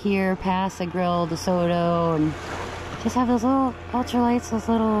by here, past the grill, Desoto, and just have those little ultralights, those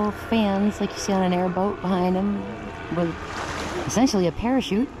little fans like you see on an airboat behind them with essentially a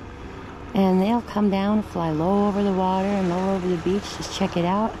parachute. And they'll come down, fly low over the water and low over the beach, just check it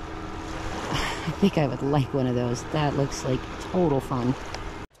out. I think I would like one of those. That looks like total fun.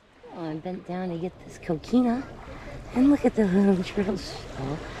 Well, I bent down to get this coquina, and look at the little drill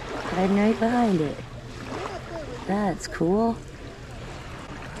shell hiding right behind it. That's cool.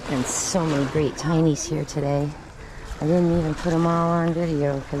 And so many great tinies here today. I didn't even put them all on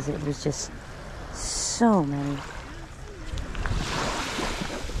video because it was just so many.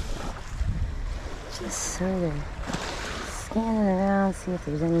 Just sort of scanning around, see if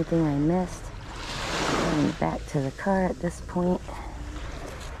there's anything I missed. Going back to the car at this point.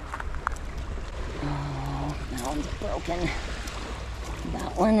 Oh, that one's broken.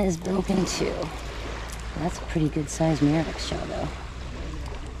 That one is broken too. That's a pretty good sized Murex shell though.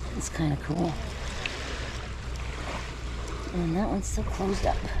 It's kind of cool. And that one's still closed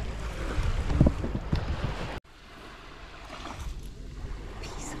up.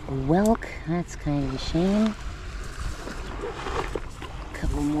 Piece of whelk. That's kind of a shame. A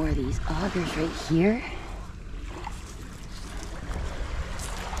couple more of these augers right here.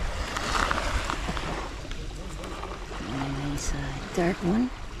 And a nice dark one.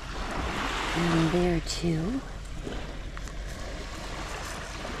 And there too.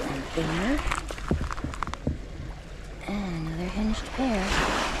 And there. And another hinged pair.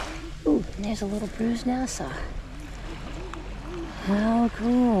 Ooh, and there's a little bruised Nassau. How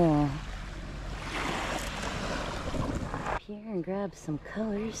cool. Up here and grab some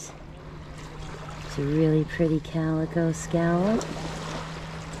colors. It's a really pretty calico scallop.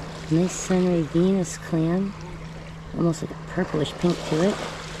 Nice Sunray Venus clam. Almost like a purplish pink to it.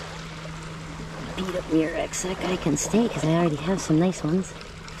 Beat up Murex. That guy can stay because I already have some nice ones.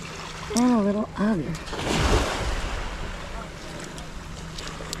 And a little auger.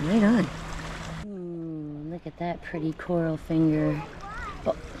 Right on. Look at that pretty coral finger.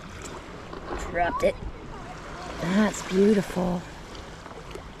 Oh, dropped it. That's beautiful.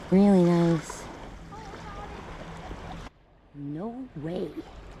 Really nice. No way.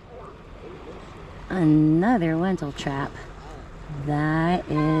 Another Wentletrap. That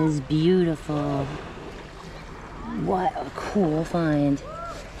is beautiful. What a cool find.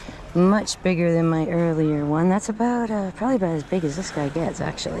 Much bigger than my earlier one. That's about, probably about as big as this guy gets,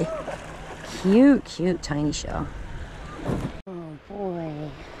 actually. Cute, cute tiny shell. Oh boy.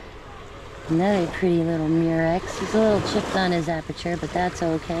 Another pretty little Murex. He's a little chipped on his aperture, but that's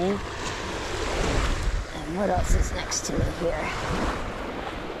okay. And what else is next to me here?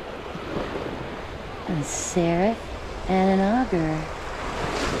 A seraph and an auger.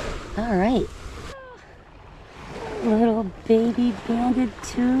 All right. Little baby banded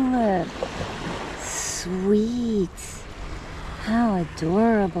tulip. Sweet. How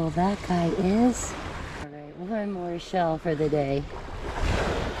adorable that guy is. All right, one more shell for the day.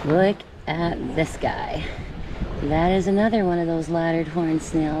 Look at this guy. That is another one of those laddered horn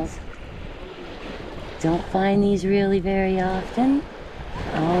snails. Don't find these really very often.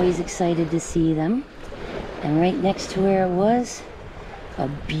 Always excited to see them. And right next to where it was, a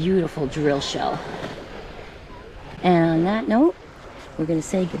beautiful drill shell. And on that note, we're going to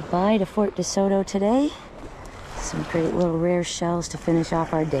say goodbye to Fort Desoto today. Some great little rare shells to finish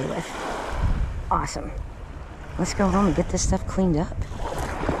off our day with. Awesome. Let's go home and get this stuff cleaned up.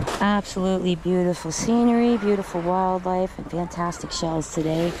 Absolutely beautiful scenery, beautiful wildlife, and fantastic shells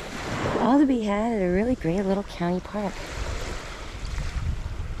today. All to be had at a really great little county park.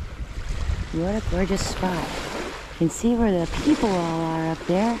 What a gorgeous spot. You can see where the people all are up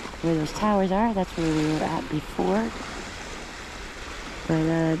there, where those towers are. That's where we were at before.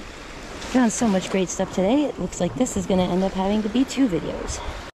 But found so much great stuff today. It looks like this is going to end up having to be 2 videos.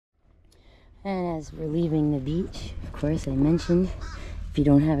 And as we're leaving the beach, of course, I mentioned if you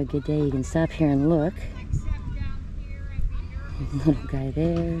don't have a good day, you can stop here and look. Little guy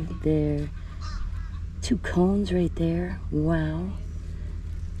there. 2 cones right there. Wow.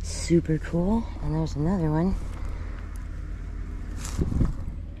 Super cool. And there's another one.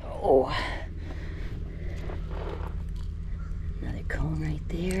 Oh. Another cone right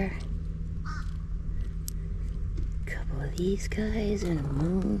there. A couple of these guys and a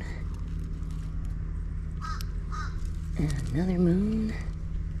moon. And another moon.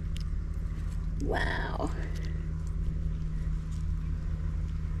 Wow.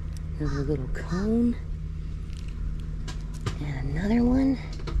 Another little cone. And another one.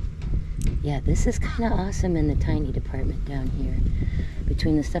 Yeah, this is kind of awesome in the tiny department down here.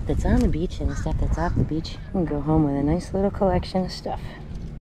 Between the stuff that's on the beach and the stuff that's off the beach, you can go home with a nice little collection of stuff.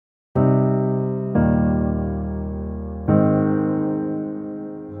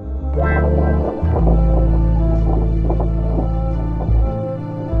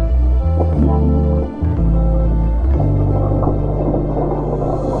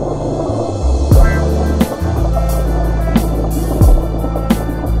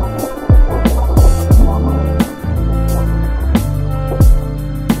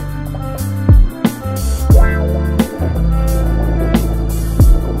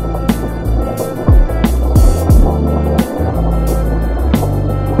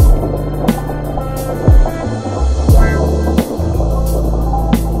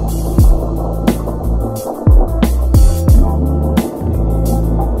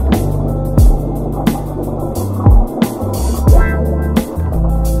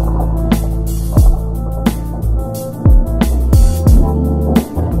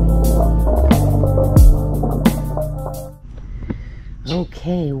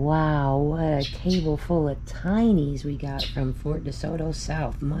 Okay, wow, what a table full of tinies we got from Fort Desoto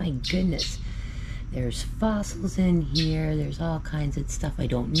South. My goodness. There's fossils in here. There's all kinds of stuff I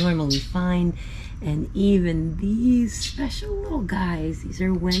don't normally find. And even these special little guys. These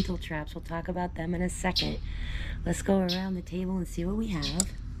are Wentletraps. We'll talk about them in a second. Let's go around the table and see what we have.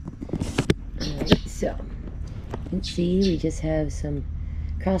 Alright, so you can see we just have some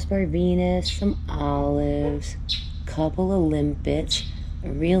crossbar Venus, some olives, couple of limpets, a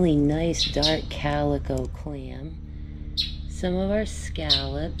really nice dark calico clam, some of our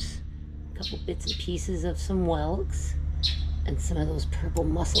scallops, a couple bits and pieces of some whelks, and some of those purple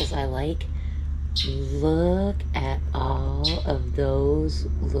mussels I like. Look at all of those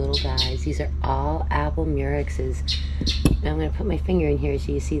little guys. These are all apple murexes. Now I'm going to put my finger in here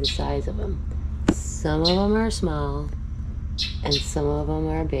so you see the size of them. Some of them are small and some of them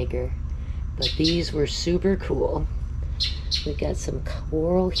are bigger, but these were super cool. We've got some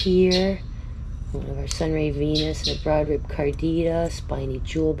coral here, one of our sunray Venus, and a broad rib cardita, spiny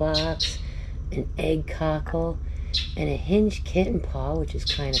jewel box, an egg cockle, and a hinged kitten paw, which is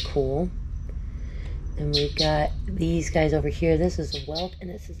kind of cool. And we've got these guys over here. This is a whelk, and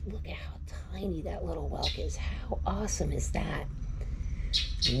this is, look at how tiny that little whelk is. How awesome is that?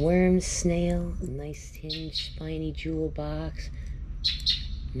 Worm snail, a nice hinged spiny jewel box,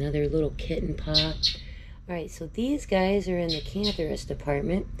 another little kitten paw. Alright, so these guys are in the Cantharus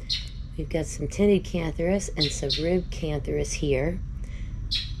department. We've got some tinted Cantharus and some rib Cantharus here.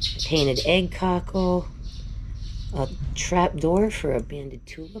 A painted egg cockle. A trap door for a banded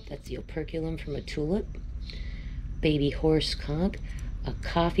tulip. That's the operculum from a tulip. Baby horse conch. A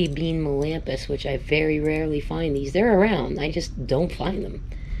coffee bean melampus, which I very rarely find these. They're around. I just don't find them.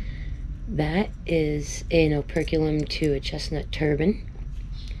 That is an operculum to a chestnut turban.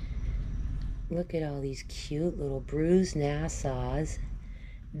 Look at all these cute little bruised Nassau's.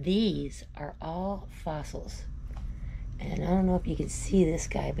 These are all fossils. And I don't know if you can see this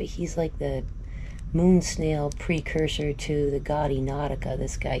guy, but he's like the moon snail precursor to the gaudy nautica,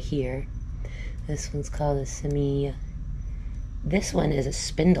 this guy here. This one's called a Semia. This one is a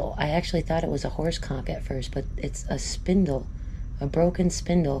spindle. I actually thought it was a horse conch at first, but it's a spindle, a broken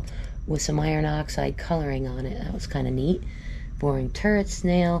spindle with some iron oxide coloring on it. That was kind of neat. Boring turret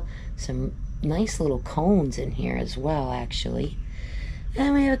snail, some nice little cones in here as well, actually.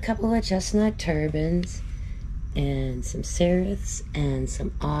 And we have a couple of chestnut turbans, and some serifs, and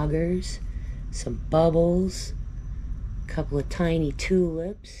some augurs, some bubbles, a couple of tiny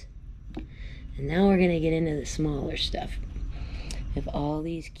tulips. And now we're going to get into the smaller stuff. We have all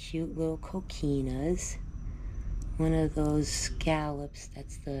these cute little coquinas. One of those scallops,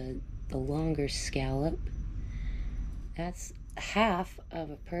 that's the the longer scallop. That's half of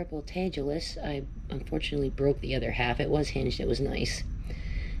a purple Tagulus. I unfortunately broke the other half. It was hinged, it was nice.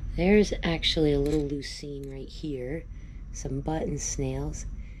 There's actually a little lucine right here. Some button snails.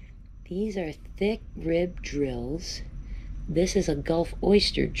 These are thick rib drills. This is a Gulf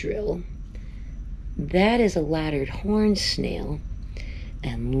oyster drill. That is a laddered horn snail.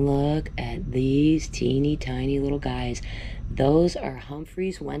 And look at these teeny tiny little guys. Those are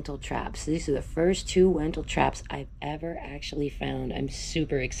Humphrey's Wentletraps. These are the first 2 Wentletraps I've ever actually found. I'm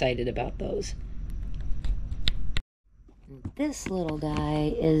super excited about those. This little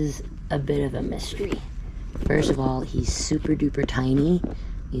guy is a bit of a mystery. First of all, he's super duper tiny.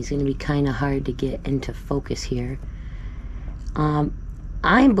 He's going to be kind of hard to get into focus here.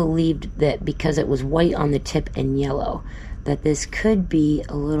 I believed that because it was white on the tip and yellow, that this could be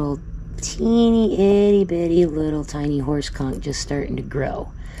a little teeny itty bitty little tiny horse conch just starting to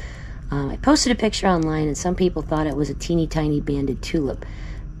grow. I posted a picture online and some people thought it was a teeny tiny banded tulip,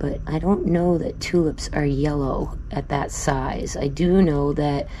 but I don't know that tulips are yellow at that size. I do know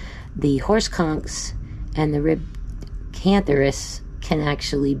that the horse conchs and the rib cantharus can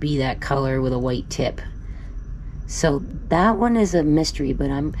actually be that color with a white tip. So that one is a mystery, but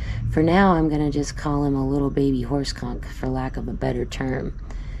for now I'm gonna just call him a little baby horse conch for lack of a better term.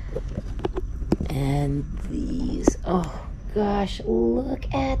 And these, oh gosh,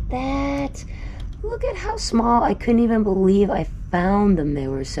 look at that. Look at how small. I couldn't even believe I found them. They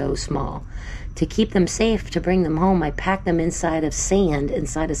were so small. To keep them safe, to bring them home, I packed them inside of sand,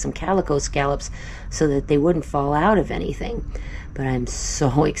 inside of some calico scallops, so that they wouldn't fall out of anything. But I'm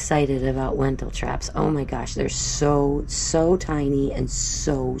so excited about Wentletraps. Oh my gosh, they're so tiny and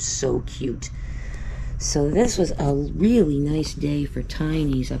so cute. So this was a really nice day for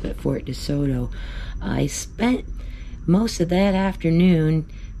tinies up at Fort Desoto. I spent most of that afternoon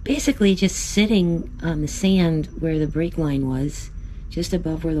basically just sitting on the sand where the break line was, just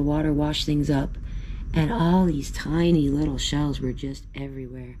above where the water washed things up, and all these tiny little shells were just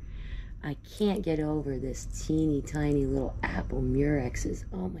everywhere. I can't get over this teeny tiny little apple murexes.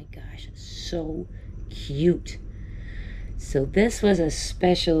 Oh my gosh, so cute. So this was a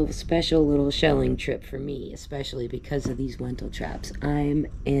special little shelling trip for me, especially because of these Wentletraps. I'm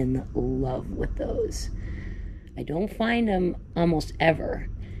in love with those. I don't find them almost ever,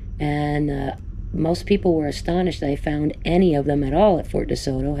 and most people were astonished that I found any of them at all at Fort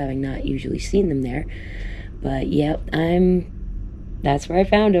Desoto, having not usually seen them there. But yep, that's where I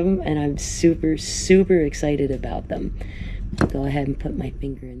found them, and I'm super excited about them. I'll go ahead and put my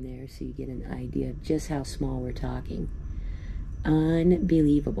finger in there so you get an idea of just how small we're talking.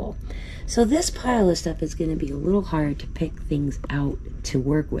 Unbelievable. So this pile of stuff is going to be a little hard to pick things out to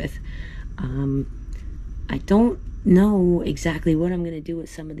work with. I don't know exactly what I'm going to do with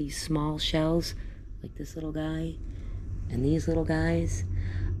some of these small shells, like this little guy and these little guys,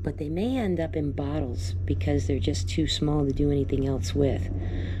 but they may end up in bottles because they're just too small to do anything else with.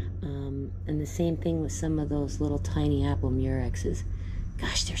 And the same thing with some of those little tiny apple murexes.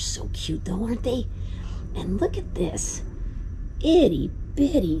 Gosh, they're so cute though, aren't they? And look at this itty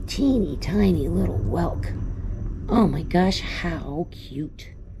bitty teeny tiny little whelk. Oh my gosh, how cute.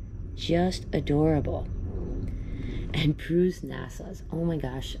 Just adorable. And bruised nassas. Oh my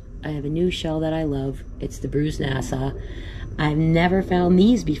gosh, I have a new shell that I love. It's the bruised nassa. I've never found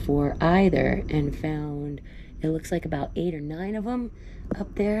these before either, and found, it looks like about 8 or 9 of them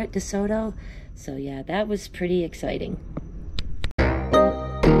up there at Desoto. So yeah, that was pretty exciting.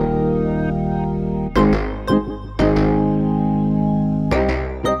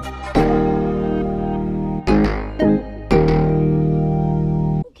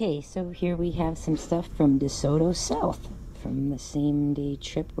 Okay, so here we have some stuff from Desoto South, from the same day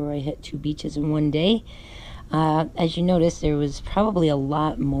trip where I hit 2 beaches in one day. As you notice, there was probably a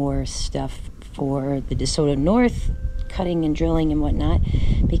lot more stuff for the Desoto North, cutting and drilling and whatnot,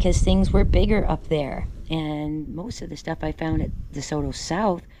 because things were bigger up there. And most of the stuff I found at Desoto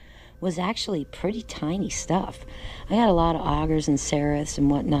South was actually pretty tiny stuff. I got a lot of augers and serifs and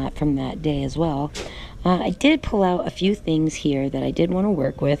whatnot from that day as well. I did pull out a few things here that I did want to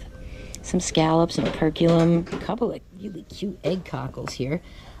work with. Some scallops and perculum, a couple of really cute egg cockles here.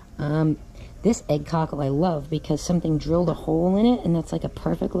 This egg cockle I love because something drilled a hole in it, and that's like a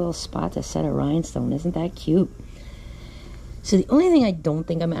perfect little spot to set a rhinestone. Isn't that cute? So the only thing I don't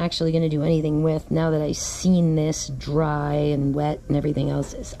think I'm actually going to do anything with, now that I've seen this dry and wet and everything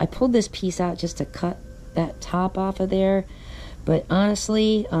else, is I pulled this piece out just to cut that top off of there. But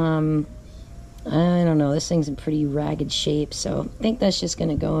honestly, I don't know, this thing's in pretty ragged shape, so I think that's just going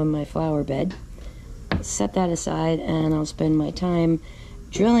to go in my flower bed. Set that aside, and I'll spend my time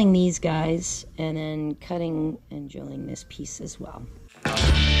drilling these guys and then cutting and drilling this piece as well.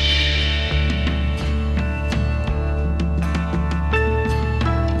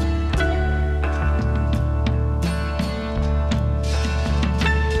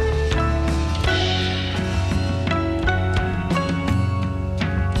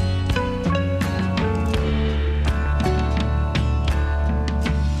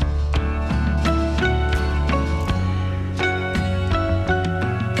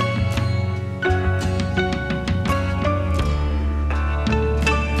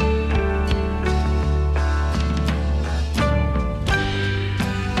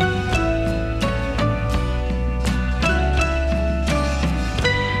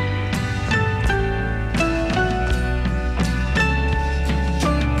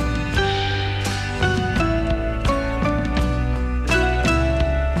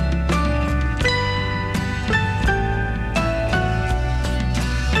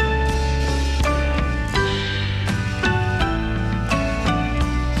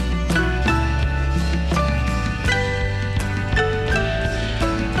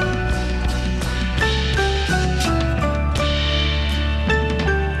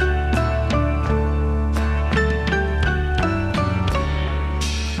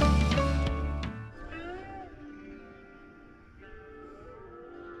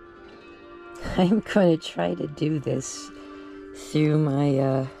 I'm going to try to do this through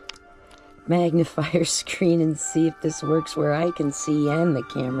my magnifier screen and see if this works where I can see and the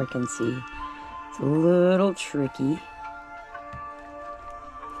camera can see. It's a little tricky,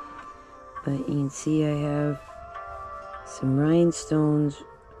 but you can see I have some rhinestones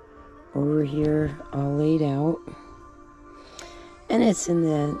over here all laid out, and it's in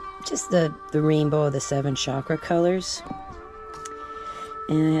the rainbow of the 7 chakra colors.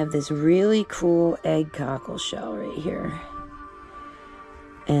 And I have this really cool egg cockle shell right here.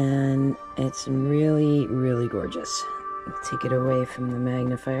 And it's really, really gorgeous. I'll take it away from the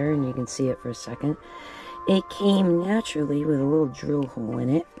magnifier and you can see it for a second. It came naturally with a little drill hole in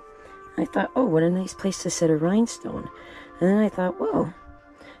it. I thought, oh, what a nice place to set a rhinestone. And then I thought, whoa,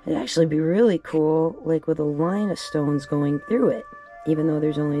 it'd actually be really cool, like with a line of stones going through it, even though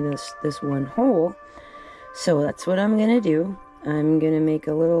there's only this one hole. So that's what I'm going to do. I'm going to make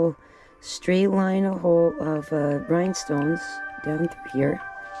a little straight line of rhinestones down through here.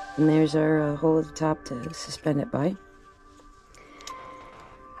 And there's our hole at the top to suspend it by.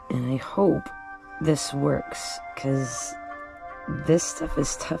 And I hope this works, because this stuff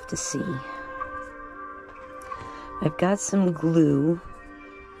is tough to see. I've got some glue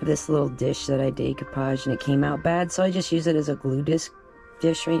for this little dish that I decoupaged, and it came out bad, so I just use it as a glue dish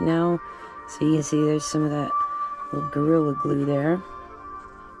right now. So you can see there's some of that little Gorilla Glue there.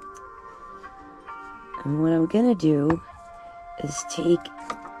 And what I'm gonna do is take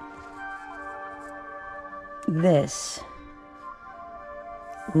this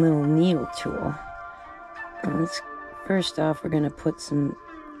little needle tool. And first off, we're gonna put some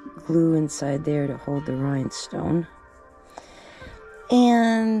glue inside there to hold the rhinestone.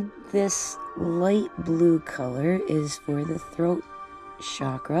 And this light blue color is for the throat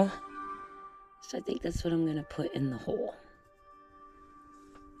chakra. So I think that's what I'm going to put in the hole.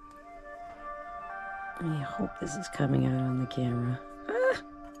 I hope this is coming out on the camera.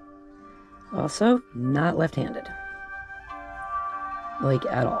 Also, not left-handed. Like,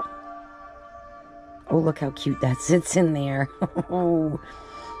 at all. Oh, look how cute that sits in there.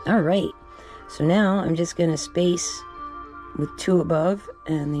 Alright. So now I'm just going to space with 2 above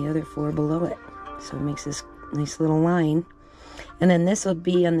and the other 4 below it. So it makes this nice little line. And then this will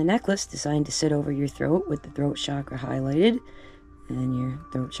be on the necklace, designed to sit over your throat with the throat chakra highlighted. And your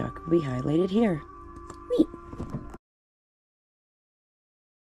throat chakra will be highlighted here. Neat.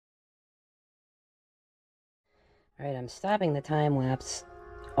 Alright, I'm stopping the time lapse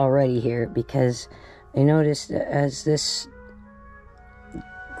already here because I noticed that as this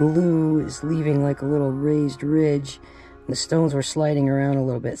glue is leaving like a little raised ridge, the stones were sliding around a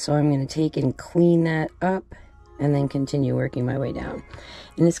little bit. So I'm going to take and clean that up and then continue working my way down.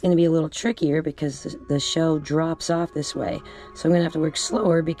 And it's going to be a little trickier because the shell drops off this way. So I'm going to have to work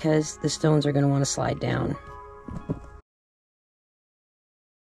slower because the stones are going to want to slide down.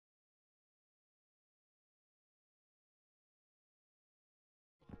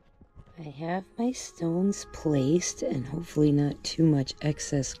 I have my stones placed and hopefully not too much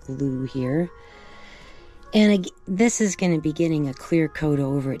excess glue here. And this is going to be getting a clear coat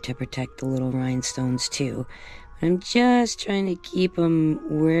over it to protect the little rhinestones too. I'm just trying to keep them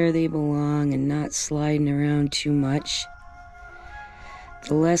where they belong and not sliding around too much.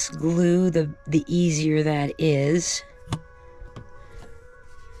 The less glue, the easier that is.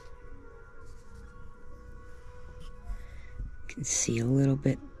 You can see a little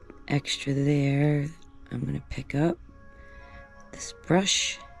bit extra there. I'm gonna pick up this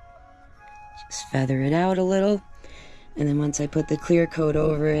brush, just feather it out a little, and then once I put the clear coat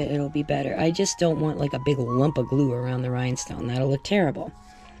over it, it'll be better. I just don't want like a big lump of glue around the rhinestone. That'll look terrible.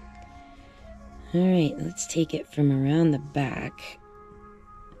 All right, let's take it from around the back.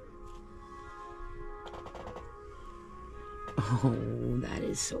 Oh, that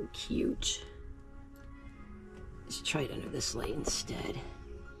is so cute. Let's try it under this light instead.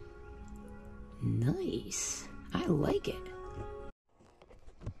 Nice. I like it.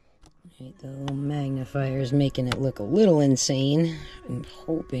 Right, the little magnifier is making it look a little insane. I'm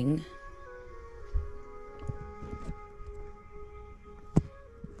hoping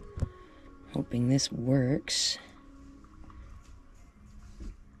this works.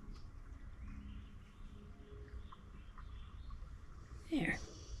 There.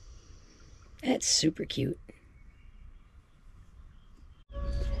 That's super cute.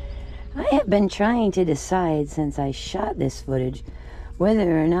 I have been trying to decide since I shot this footage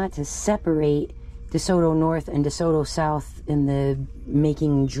whether or not to separate Desoto North and Desoto South in the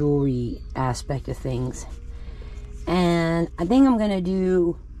making jewelry aspect of things. And I think I'm gonna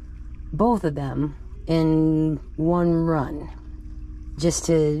do both of them in one run.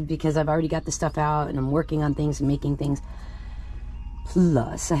 Because I've already got the stuff out and I'm working on things and making things.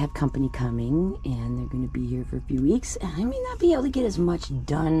 Plus, I have company coming, and they're going to be here for a few weeks, and I may not be able to get as much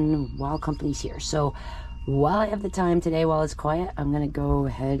done while company's here. So, while I have the time today, while it's quiet, I'm going to go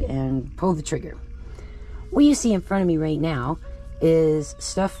ahead and pull the trigger. What you see in front of me right now is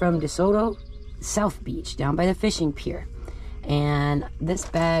stuff from DeSoto South Beach, down by the fishing pier. And this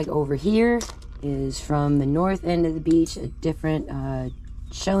bag over here is from the north end of the beach, a different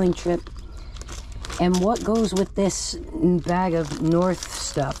shelling trip. And what goes with this bag of north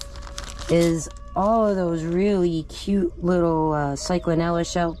stuff is all of those really cute little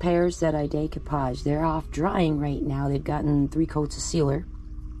cyclinella shell pairs that I decoupaged. They're off drying right now. They've gotten 3 coats of sealer.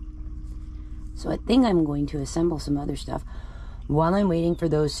 So I think I'm going to assemble some other stuff while I'm waiting for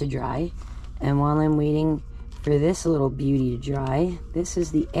those to dry. And while I'm waiting for this little beauty to dry, this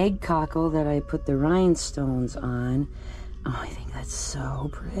is the egg cockle that I put the rhinestones on. Oh, I think that's so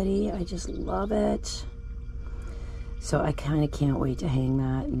pretty. I just love it. So I kind of can't wait to hang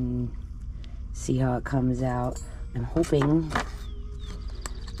that and see how it comes out. I'm hoping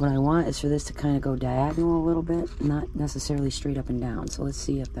what I want is for this to kind of go diagonal a little bit, not necessarily straight up and down. So let's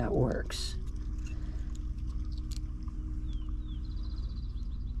see if that works.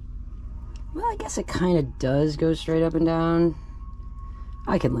 Well, I guess it kind of does go straight up and down.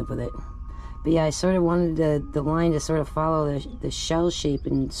 I can live with it. But yeah, I sort of wanted the line to sort of follow the shell shape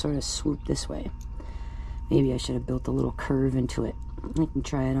and sort of swoop this way. Maybe I should have built a little curve into it. I can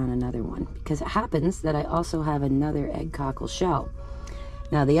try it on another one. Because it happens that I also have another egg cockle shell.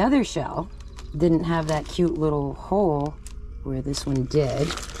 Now the other shell didn't have that cute little hole where this one did.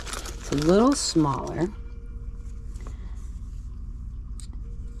 It's a little smaller.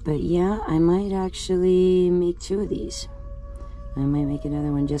 But yeah, I might actually make 2 of these. I might make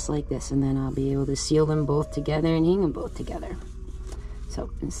another one just like this, and then I'll be able to seal them both together and hang them both together. So,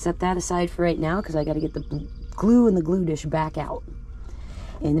 I'm gonna set that aside for right now because I got to get the glue and the glue dish back out.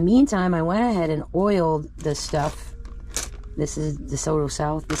 In the meantime, I went ahead and oiled the stuff. This is DeSoto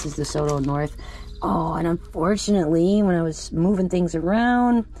South, this is DeSoto North. Oh, and unfortunately, when I was moving things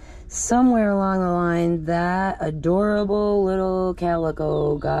around, somewhere along the line, that adorable little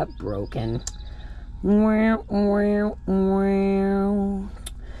calico got broken.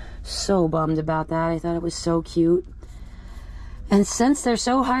 So bummed about that. I thought it was so cute. And since they're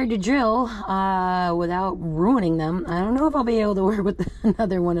so hard to drill without ruining them, I don't know if I'll be able to work with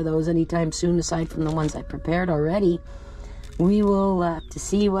another one of those anytime soon, aside from the ones I prepared already. We will have to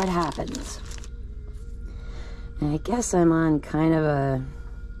see what happens. And I guess I'm on kind of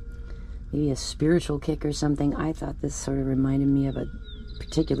maybe a spiritual kick or something. I thought this sort of reminded me of a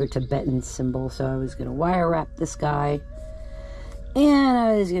particular Tibetan symbol, so I was going to wire wrap this guy, and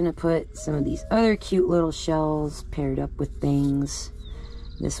I was going to put some of these other cute little shells paired up with things.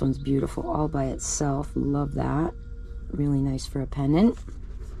 This one's beautiful all by itself. Love that. Really nice for a pendant.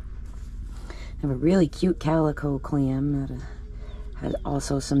 I have a really cute calico clam that had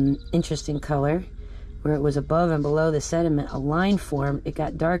also some interesting color. Where it was above and below the sediment, a line formed. It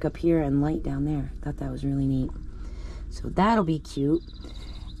got dark up here and light down there. Thought that was really neat. So that'll be cute.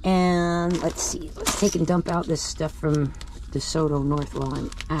 And let's see. Let's take and dump out this stuff from DeSoto North while I'm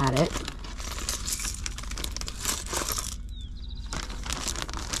at it.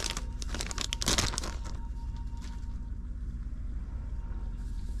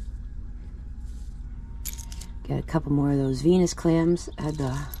 Got a couple more of those Venus clams. Had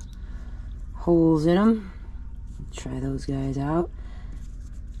the holes in them. Try those guys out.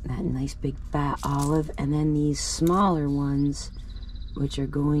 That nice big fat olive. And then these smaller ones, which are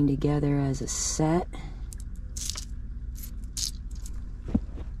going together as a set.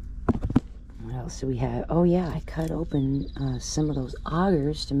 What else do we have? Oh yeah, I cut open some of those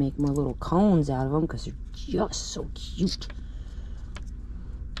augers to make more little cones out of them because they're just so cute.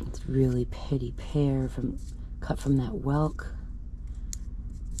 It's really pretty pear cut from that whelk.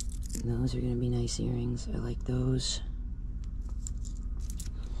 Those are going to be nice earrings. I like those.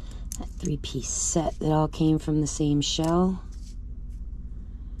 That 3-piece set that all came from the same shell.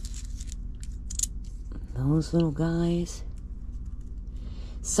 Those little guys.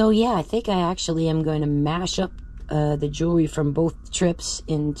 So yeah, I think I actually am going to mash up the jewelry from both trips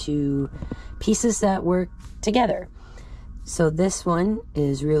into pieces that work together. So this one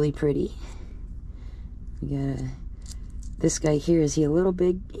is really pretty. You got this guy here. Is he a little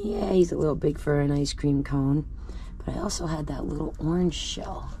big? Yeah, he's a little big for an ice cream cone. But I also had that little orange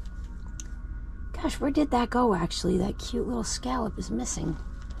shell. Gosh, where did that go actually? That cute little scallop is missing.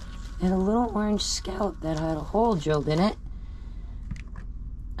 I had a little orange scallop that had a hole drilled in it.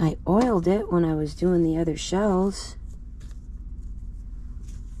 I oiled it when I was doing the other shells.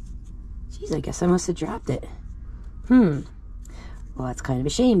 Jeez, I guess I must have dropped it. Well, that's kind of a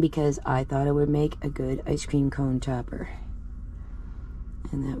shame because I thought it would make a good ice cream cone topper.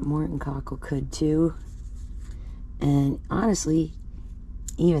 And that Morton cockle could too. And honestly,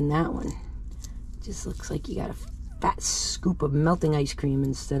 even that one just looks like you got a fat scoop of melting ice cream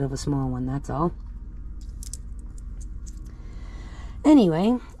instead of a small one, that's all.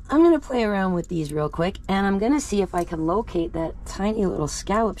 Anyway, I'm going to play around with these real quick, and I'm going to see if I can locate that tiny little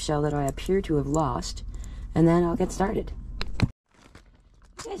scallop shell that I appear to have lost, and then I'll get started.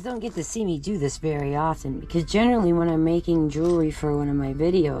 You guys don't get to see me do this very often, because generally when I'm making jewelry for one of my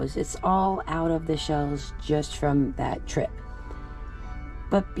videos, it's all out of the shells just from that trip.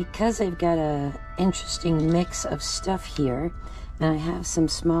 But because I've got a interesting mix of stuff here, and I have some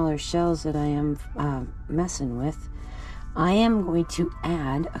smaller shells that I am messing with, I am going to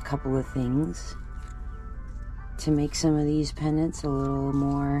add a couple of things to make some of these pendants a little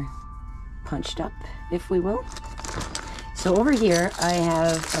more punched up, if we will. So over here, I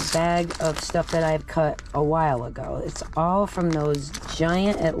have a bag of stuff that I've cut a while ago. It's all from those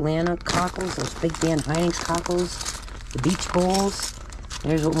giant Atlanta cockles, those big Dan Heinings cockles, the beach bowls.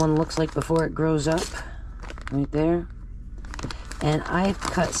 There's what one looks like before it grows up, right there. And I've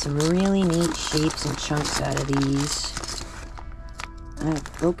cut some really neat shapes and chunks out of these. I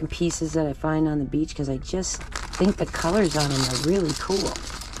have broken pieces that I find on the beach because I just think the colors on them are really cool.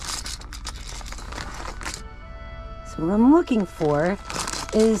 So what I'm looking for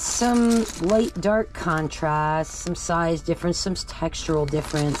is some light-dark contrast, some size difference, some textural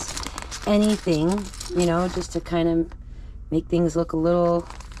difference, anything, you know, just to kind of make things look a little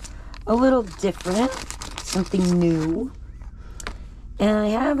different, something new. And I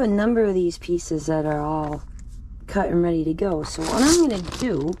have a number of these pieces that are all cut and ready to go. So what I'm going to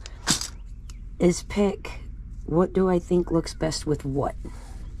do is pick what do I think looks best with what.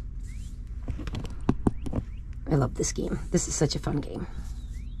 I love this game. This is such a fun game.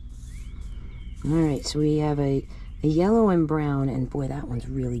 All right, so we have a yellow and brown, and boy, that one's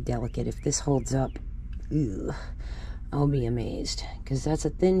really delicate. If this holds up, ew, I'll be amazed, because that's a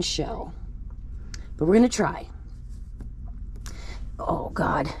thin shell. But we're going to try. Oh,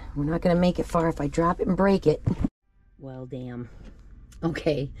 God, we're not going to make it far if I drop it and break it. Well, damn.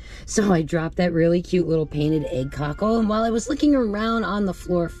 Okay, so I dropped that really cute little painted egg cockle, and while I was looking around on the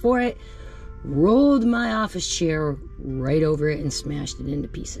floor for it, rolled my office chair right over it and smashed it into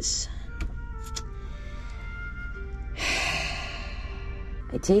pieces.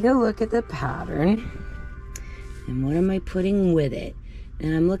 I take a look at the pattern, and what am I putting with it?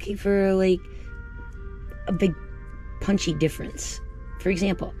 And I'm looking for, like, a big punchy difference. For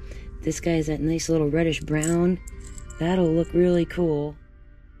example, this guy's that nice little reddish brown. That'll look really cool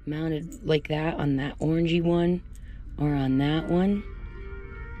mounted like that on that orangey one or on that one.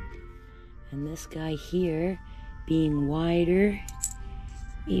 And this guy here being wider,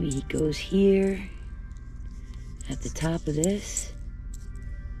 maybe he goes here at the top of this.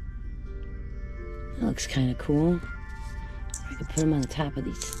 That looks kind of cool. I could put him on the top of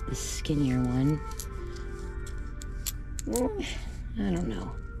this skinnier one. I don't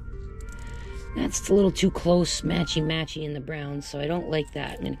know. That's a little too close, matchy-matchy in the brown, so I don't like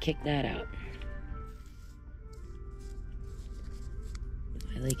that. I'm going to kick that out.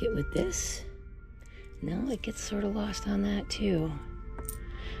 I like it with this. No, it gets sort of lost on that too.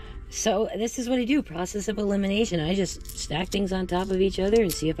 So this is what I do, process of elimination. I just stack things on top of each other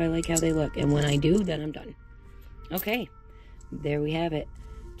and see if I like how they look. And when I do, then I'm done. Okay, there we have it.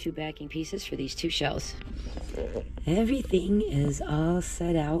 2 backing pieces for these 2 shells. Everything is all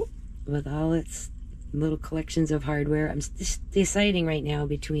set out with all its little collections of hardware. I'm just deciding right now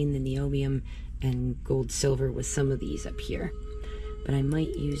between the niobium and gold silver with some of these up here. But I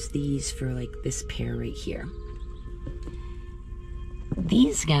might use these for like this pair right here.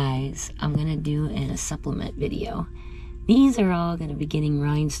 These guys I'm gonna do in a supplement video. These are all gonna be getting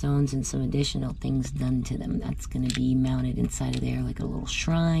rhinestones and some additional things done to them. That's gonna be mounted inside of there like a little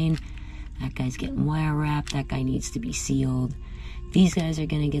shrine. That guy's getting wire wrapped. That guy needs to be sealed. These guys are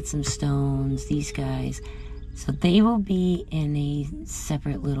gonna get some stones. These guys. So they will be in a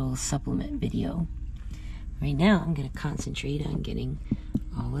separate little supplement video. Right now I'm gonna concentrate on getting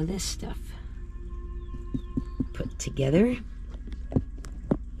all of this stuff put together.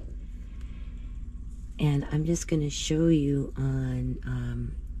 And I'm just going to show you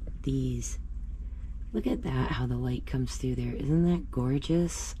on these. Look at that, how the light comes through there. Isn't that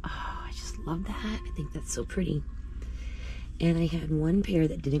gorgeous? Oh, I just love that. I think that's so pretty. And I had one pair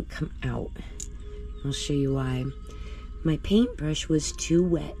that didn't come out. I'll show you why. My paintbrush was too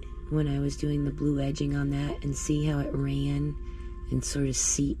wet when I was doing the blue edging on that, and see how it ran and sort of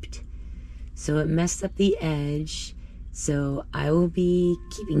seeped. So it messed up the edge. So I will be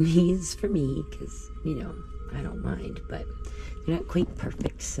keeping these for me because, you know, I don't mind, but they're not quite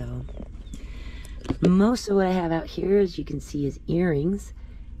perfect. So most of what I have out here, as you can see, is earrings.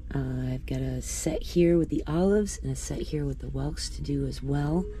 I've got a set here with the olives and a set here with the whelks to do as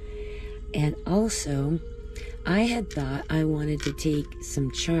well. And also, I had thought I wanted to take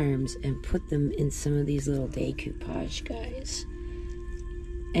some charms and put them in some of these little decoupage guys.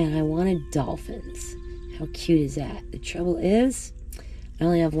 And I wanted dolphins. How cute is that? The trouble is, I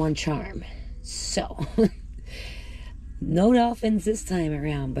only have 1 charm. So, no dolphins this time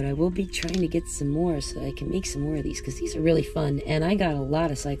around, but I will be trying to get some more so I can make some more of these, because these are really fun. And I got a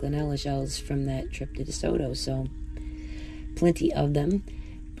lot of cyclonella shells from that trip to Desoto, so plenty of them.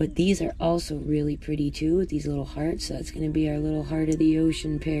 But these are also really pretty too, with these little hearts. So that's going to be our little heart of the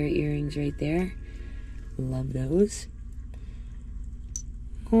ocean pair of earrings right there. Love those.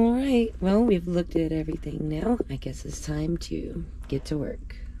 Alright, well, we've looked at everything now. I guess it's time to get to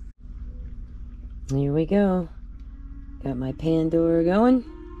work. Here we go. Got my Pandora going,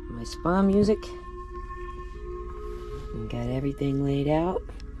 my spa music. And got everything laid out.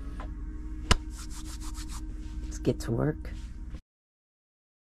 Let's get to work.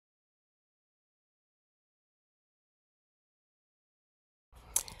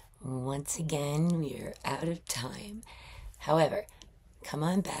 Once again, we are out of time. However, come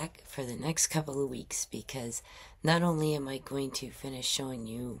on back for the next couple of weeks, because not only am I going to finish showing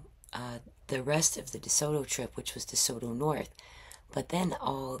you the rest of the Desoto trip, which was Desoto North, but then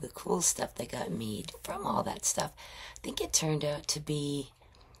all the cool stuff that got made from all that stuff. I think it turned out to be,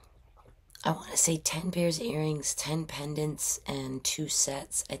 I want to say 10 pairs of earrings, 10 pendants, and 2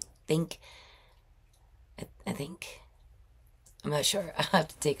 sets. I think. I'm not sure. I'll have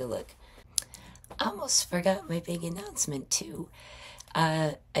to take a look. I almost forgot my big announcement too.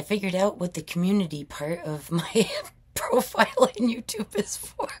 I figured out what the community part of my profile on YouTube is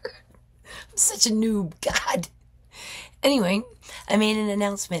for. I'm such a noob, God. Anyway, I made an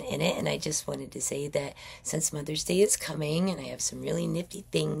announcement in it, and I just wanted to say that since Mother's Day is coming, and I have some really nifty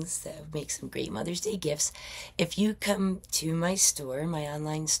things that make some great Mother's Day gifts, if you come to my store, my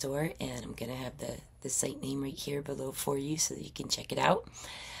online store, and I'm going to have the site name right here below for you so that you can check it out,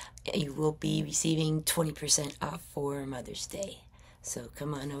 you will be receiving 20% off for Mother's Day. So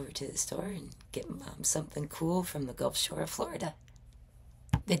come on over to the store and get Mom something cool from the Gulf Shore of Florida.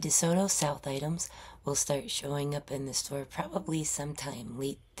 The Desoto South items will start showing up in the store probably sometime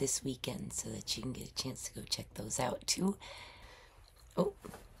late this weekend, so that you can get a chance to go check those out too. Oh,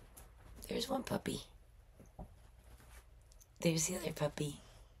 there's one puppy. There's the other puppy.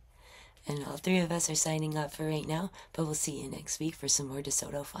 And all 3 of us are signing off for right now, but we'll see you next week for some more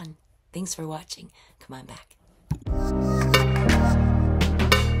Desoto fun. Thanks for watching. Come on back.